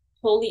apparel,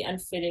 wholly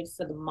unfitted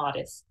for the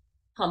modest,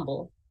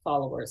 humble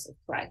followers of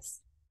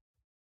Christ.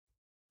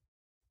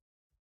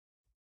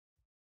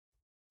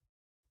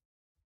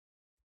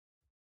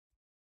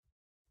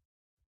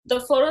 the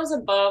photos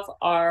above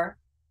are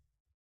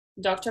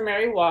Dr.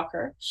 Mary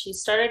Walker. She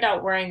started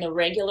out wearing the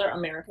regular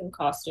American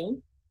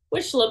costume,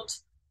 which looked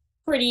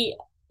pretty,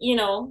 you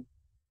know,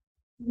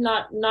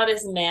 not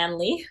as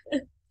manly.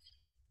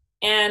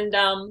 And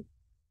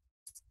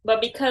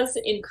but because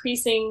that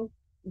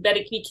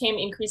it became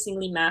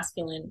increasingly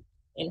masculine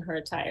in her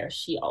attire,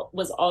 she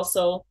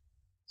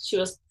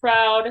was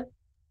proud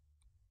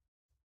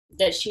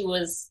that she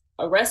was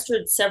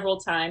arrested several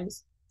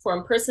times for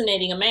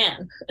impersonating a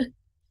man.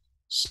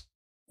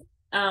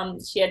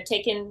 She had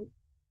taken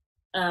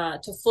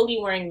to fully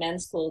wearing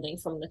men's clothing,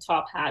 from the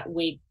top hat,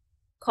 wig,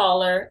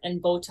 collar,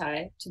 and bow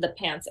tie to the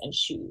pants and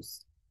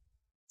shoes.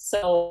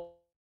 So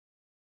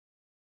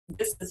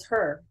this is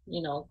her,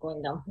 you know,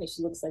 going down.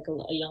 She looks like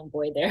a young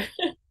boy there.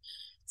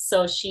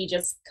 So she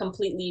just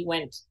completely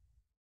went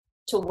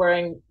to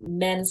wearing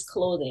men's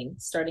clothing,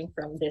 starting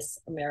from this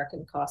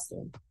American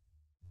costume.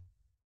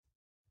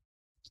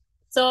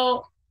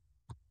 So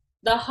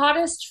the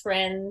hottest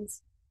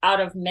trends out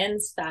of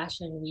Men's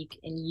Fashion Week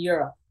in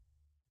Europe: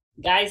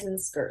 guys in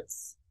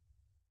skirts.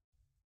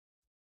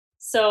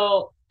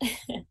 So,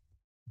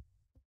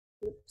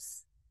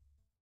 oops,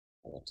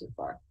 I went too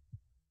far.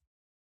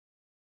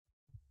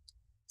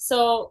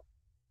 So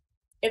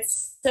it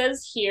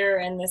says here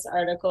in this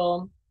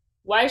article,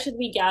 why should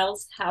we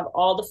gals have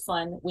all the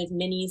fun with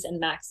minis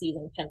and maxis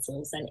and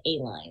pencils and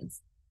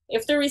A-lines?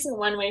 If the recent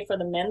runway for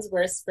the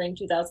menswear spring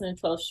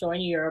 2012 show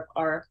in Europe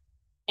are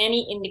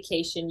any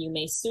indication, you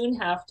may soon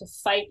have to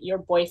fight your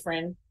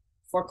boyfriend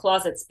for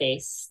closet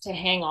space to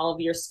hang all of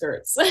your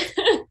skirts.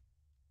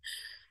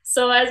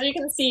 So as you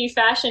can see,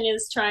 fashion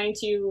is trying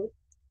to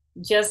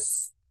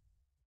just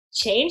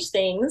change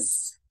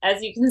things.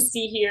 As you can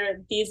see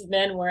here, these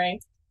men wearing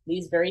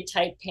these very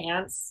tight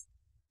pants,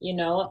 you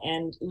know,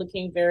 and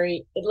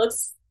it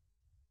looks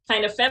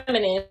kind of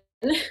feminine.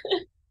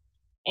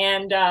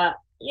 And,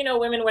 you know,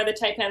 women wear the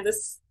tight pants.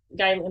 This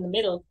guy in the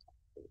middle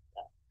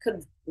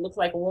could look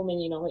like a woman,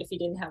 you know, if he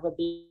didn't have a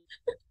beard.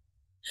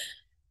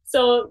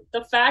 So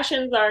the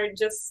fashions are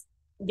just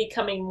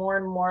becoming more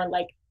and more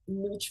like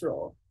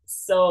neutral.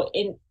 So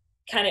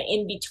kind of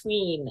in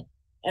between.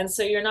 And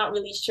so you're not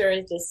really sure,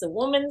 is this a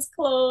woman's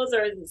clothes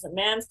or is this a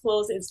man's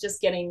clothes? It's just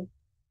getting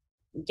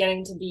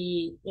to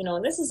be, you know,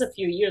 and this is a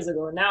few years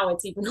ago. Now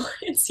it's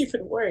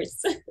even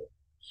worse.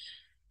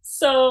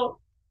 So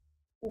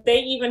they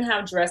even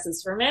have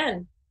dresses for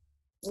men.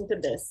 Look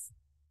at this.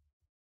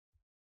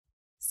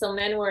 So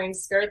men wearing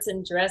skirts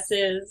and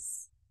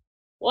dresses.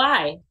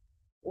 Why?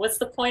 What's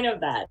the point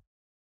of that?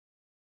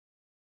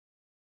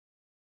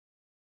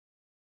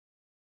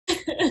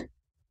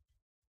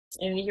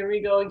 And here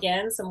we go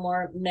again, some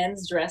more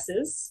men's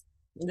dresses.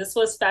 This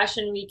was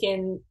Fashion Week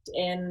in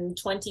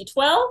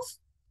 2012.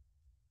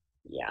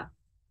 Yeah.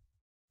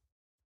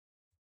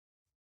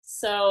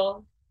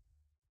 So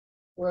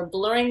we're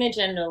blurring the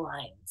gender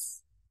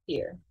lines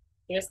here.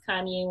 Here's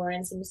Kanye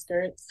wearing some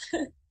skirts.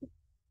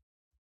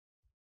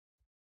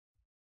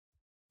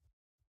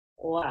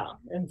 Wow.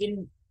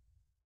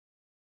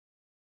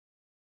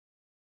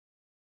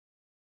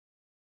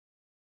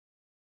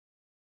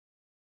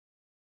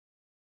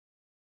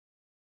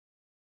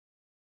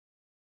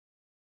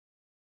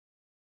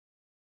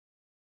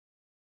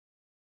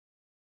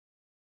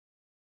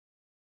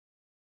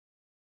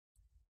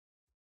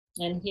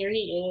 And here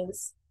he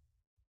is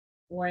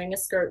wearing a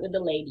skirt with the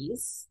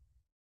ladies.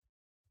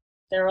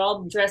 They're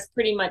all dressed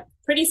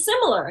pretty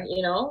similar,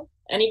 you know.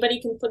 Anybody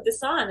can put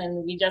this on,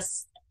 and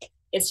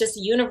it's just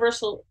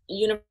universal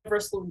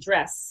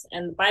dress.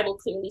 And the Bible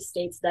clearly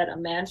states that a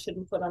man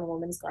shouldn't put on a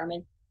woman's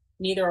garment,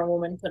 neither a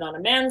woman put on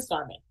a man's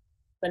garment.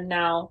 But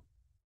now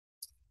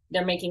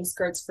they're making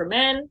skirts for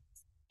men,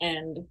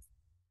 and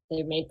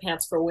they've made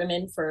pants for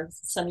women for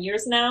some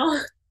years now.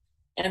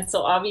 And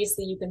so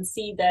obviously you can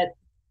see that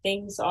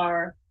things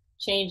are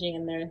changing,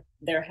 and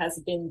there has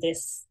been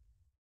this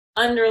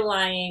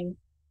underlying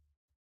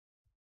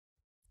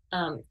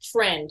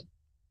trend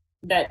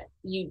that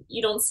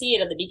you don't see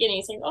it at the beginning.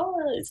 You're saying,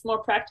 oh, it's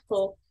more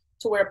practical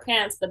to wear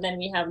pants, but then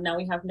we have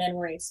men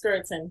wearing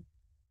skirts, and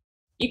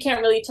you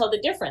can't really tell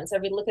the difference.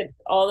 If we look at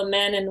all the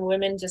men and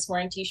women just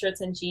wearing t-shirts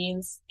and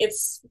jeans,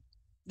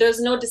 there's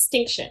no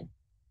distinction.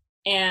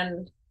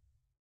 And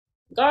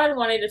God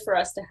wanted it for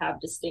us to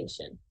have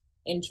distinction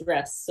in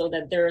dress so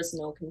that there is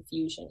no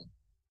confusion.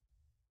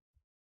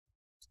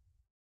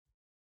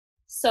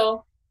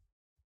 So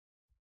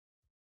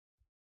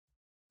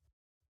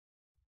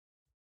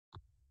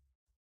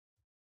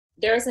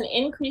there is an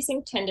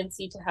increasing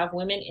tendency to have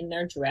women in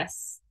their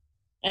dress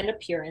and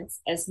appearance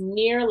as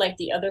near like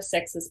the other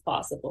sex as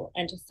possible,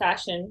 and to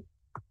fashion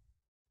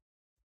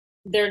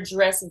their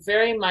dress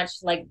very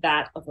much like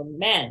that of a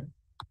man.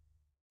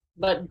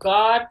 But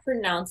God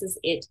pronounces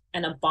it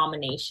an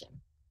abomination.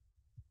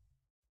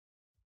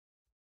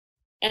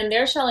 And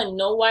there shall in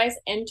no wise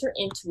enter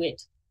into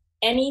it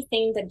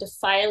anything that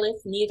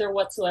defileth, neither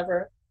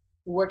whatsoever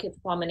worketh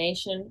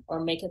abomination or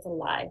maketh a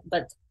lie,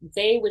 but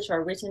they which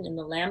are written in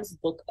the Lamb's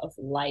book of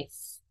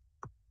life.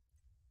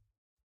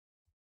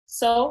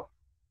 So,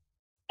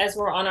 as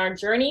we're on our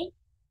journey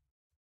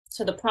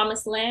to the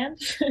promised land,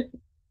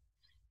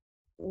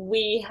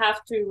 we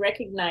have to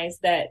recognize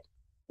that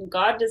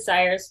God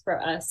desires for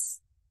us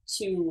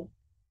to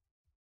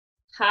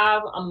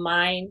have a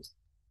mind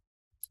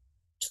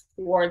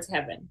towards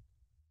heaven.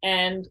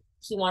 And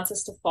he wants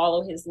us to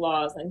follow his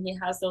laws, and he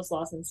has those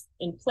laws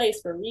in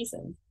place for a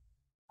reason.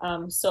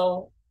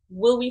 So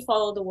will we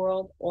follow the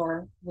world,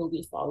 or will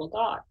we follow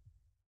God?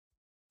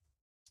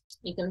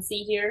 You can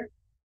see here,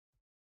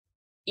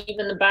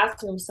 even the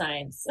bathroom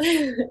signs.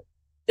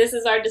 This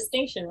is our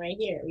distinction right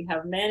here. We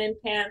have men in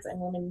pants and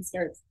women in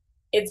skirts.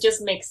 It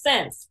just makes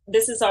sense.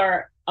 This is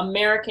our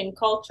American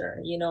culture,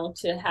 you know,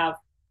 to have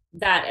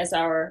that as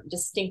our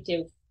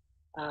distinctive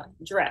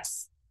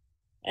dress.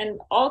 And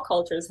all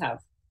cultures have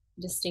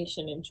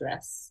distinction in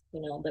dress,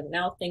 you know, but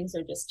now things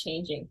are just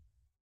changing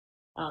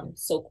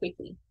so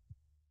quickly.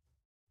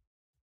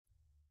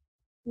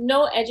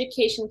 No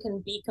education can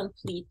be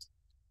complete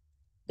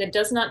that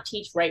does not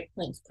teach right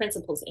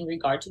principles in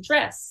regard to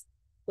dress.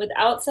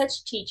 Without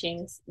such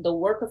teachings, the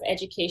work of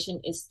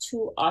education is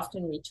too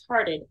often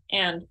retarded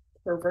and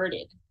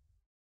perverted.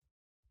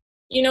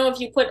 You know, if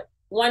you put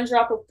one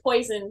drop of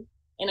poison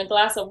in a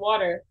glass of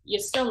water, you're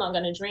still not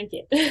going to drink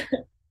it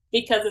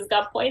because it's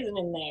got poison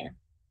in there.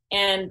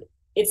 And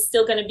it's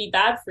still going to be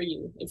bad for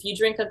you. If you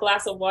drink a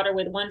glass of water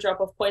with one drop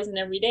of poison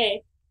every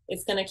day,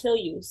 it's going to kill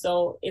you.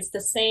 So it's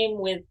the same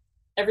with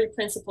every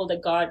principle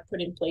that God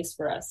put in place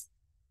for us.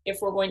 If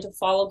we're going to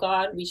follow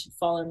God, we should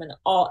follow him in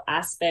all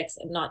aspects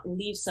and not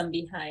leave some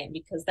behind,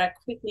 because that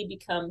quickly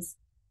becomes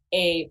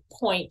a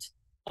point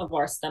of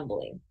our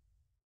stumbling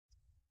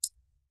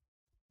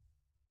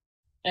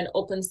and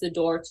opens the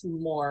door to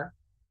more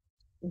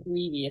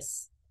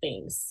grievous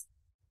things.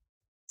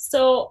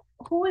 So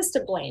who is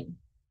to blame?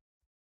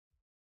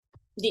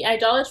 The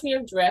idolatry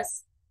of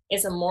dress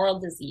is a moral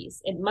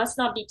disease. It must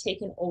not be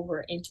taken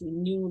over into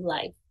new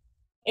life.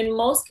 In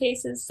most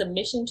cases,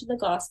 submission to the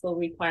gospel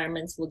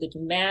requirements will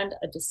demand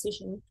a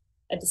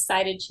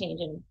decided change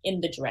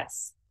in the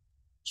dress.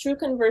 True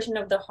conversion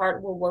of the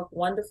heart will work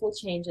wonderful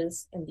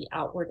changes in the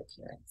outward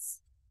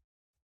appearance.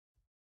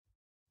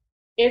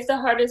 If the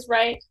heart is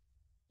right,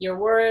 your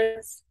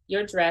words,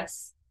 your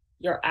dress,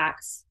 your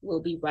acts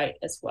will be right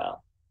as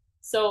well.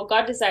 So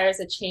God desires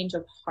a change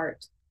of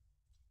heart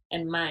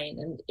and mind.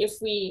 And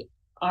if we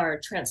are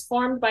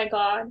transformed by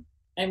God,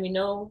 and we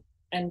know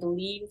and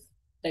believe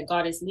that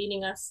God is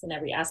leading us in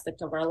every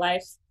aspect of our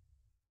life,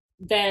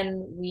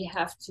 then we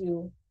have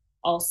to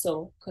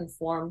also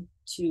conform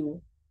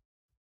to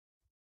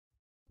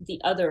the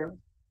other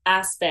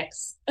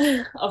aspects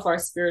of our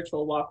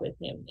spiritual walk with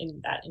him,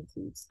 and that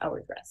includes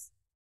our dress.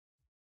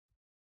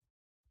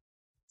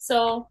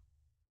 So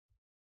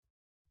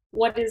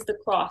what is the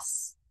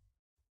cross?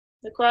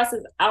 The cross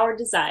is our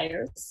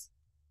desires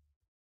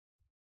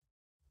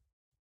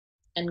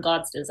and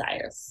God's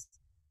desires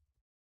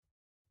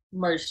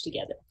merged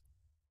together.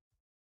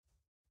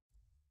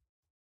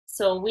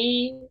 So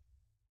we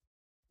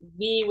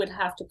would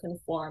have to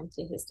conform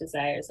to his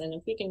desires. And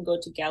if we can go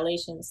to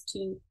Galatians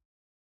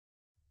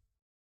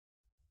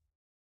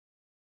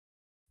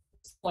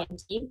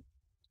 2:20,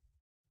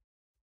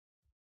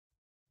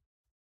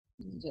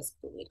 let me just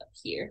pull it up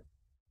here.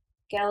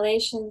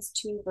 Galatians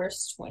 2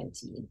 verse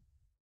 20.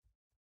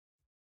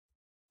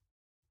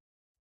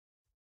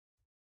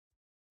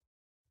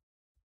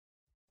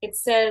 It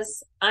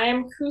says, I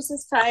am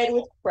crucified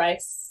with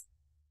Christ.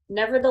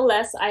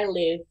 Nevertheless I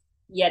live,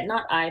 yet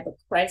not I, but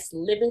Christ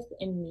liveth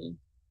in me.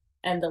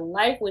 And the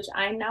life which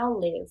I now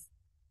live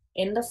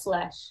in the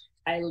flesh,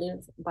 I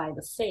live by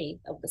the faith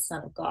of the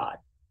Son of God,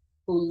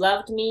 who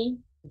loved me,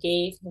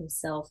 gave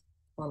himself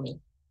for me.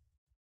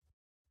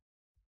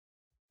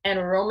 And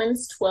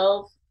Romans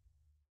 12,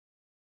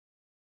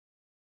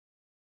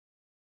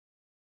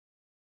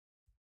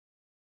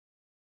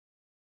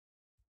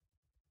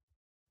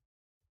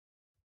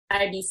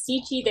 I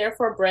beseech ye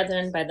therefore,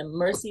 brethren, by the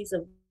mercies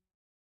of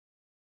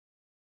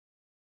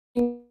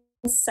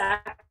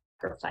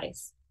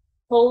sacrifice,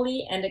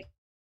 holy and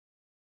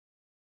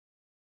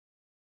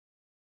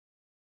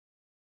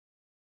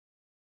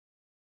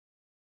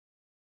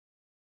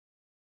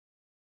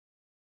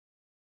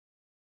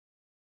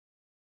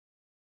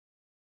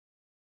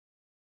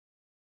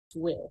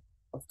will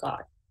of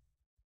God.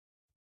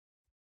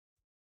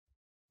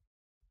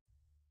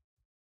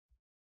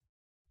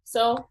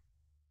 So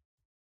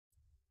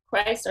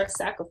Christ, our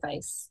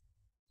sacrifice,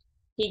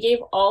 he gave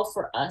all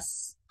for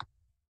us.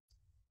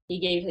 He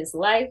gave his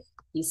life,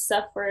 he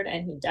suffered,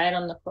 and he died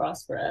on the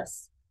cross for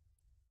us.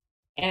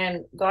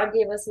 And God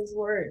gave us his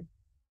word.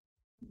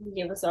 He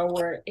gave us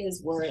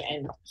his word,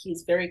 and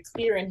he's very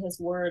clear in his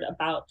word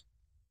about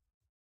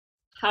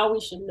how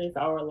we should live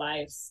our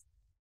lives.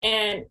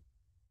 And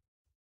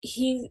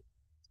he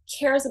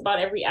cares about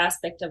every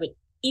aspect of it,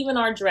 even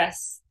our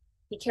dress.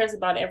 He cares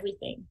about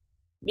everything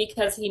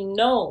because he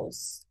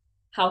knows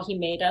how he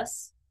made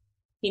us.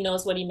 He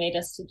knows what he made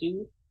us to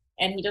do,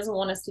 and he doesn't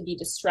want us to be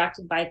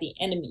distracted by the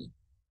enemy.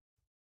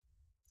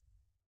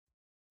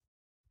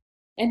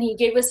 And he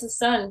gave us his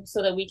son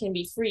so that we can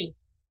be free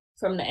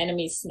from the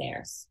enemy's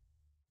snares.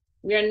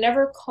 We are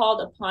never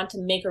called upon to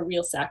make a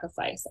real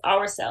sacrifice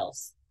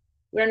ourselves.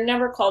 We are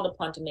never called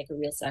upon to make a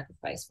real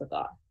sacrifice for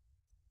God.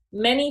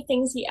 Many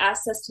things he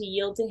asks us to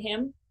yield to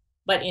him,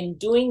 but in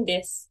doing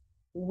this,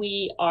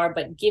 we are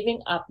but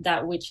giving up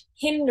that which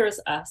hinders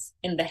us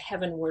in the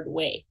heavenward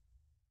way.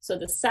 So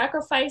the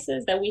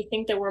sacrifices that we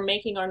think that we're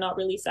making are not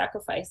really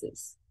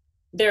sacrifices.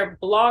 They're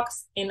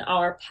blocks in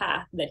our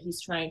path that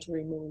he's trying to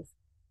remove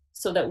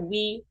so that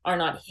we are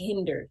not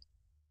hindered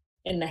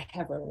in the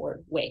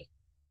heavenward way.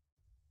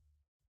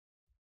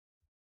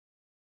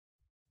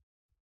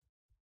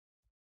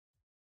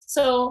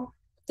 So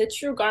the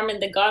true garment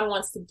that God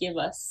wants to give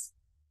us,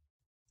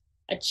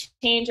 a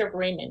change of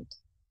raiment.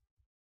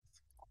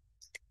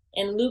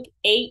 In Luke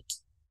 8,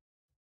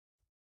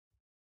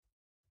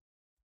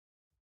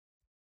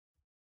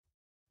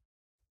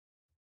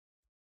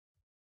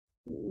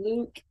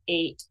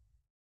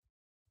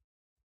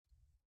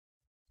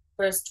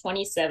 verse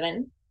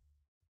 27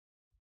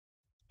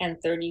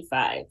 and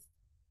 35.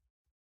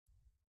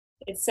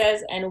 It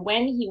says, "And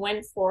when he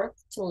went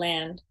forth to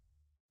land,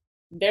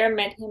 there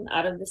met him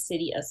out of the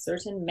city a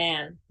certain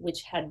man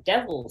which had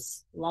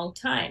devils long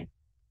time,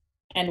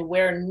 and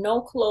wear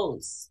no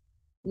clothes,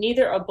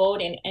 neither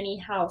abode in any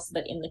house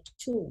but in the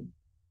tomb."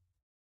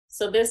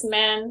 So this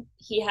man,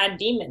 he had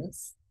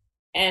demons,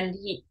 and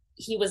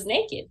he was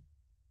naked,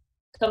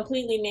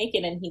 completely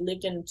naked, and he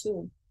lived in a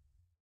tomb.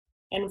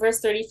 And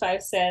verse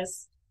 35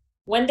 says,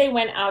 "When they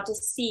went out to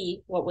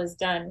see what was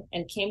done,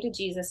 and came to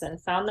Jesus,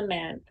 and found the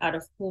man out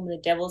of whom the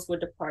devils were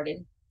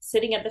departed,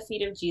 sitting at the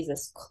feet of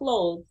Jesus,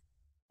 clothed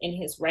in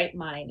his right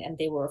mind, and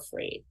they were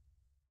afraid."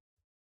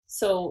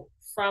 So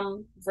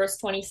from verse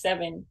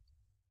 27,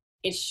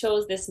 it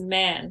shows this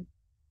man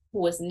who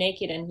was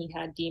naked and he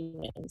had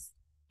demons.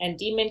 And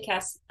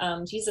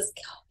Jesus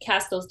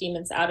cast those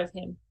demons out of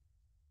him.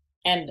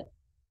 And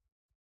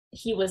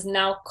he was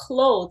now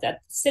clothed,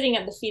 sitting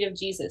at the feet of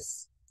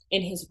Jesus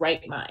in his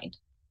right mind.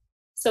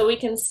 So we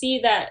can see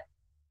that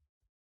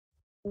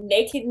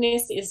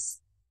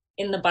nakedness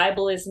in the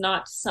Bible is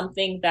not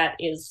something that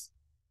is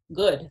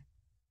good.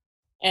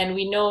 And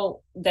we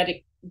know that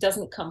it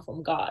doesn't come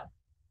from God.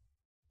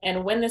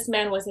 And when this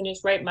man was in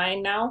his right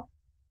mind now,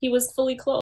 he was fully clothed.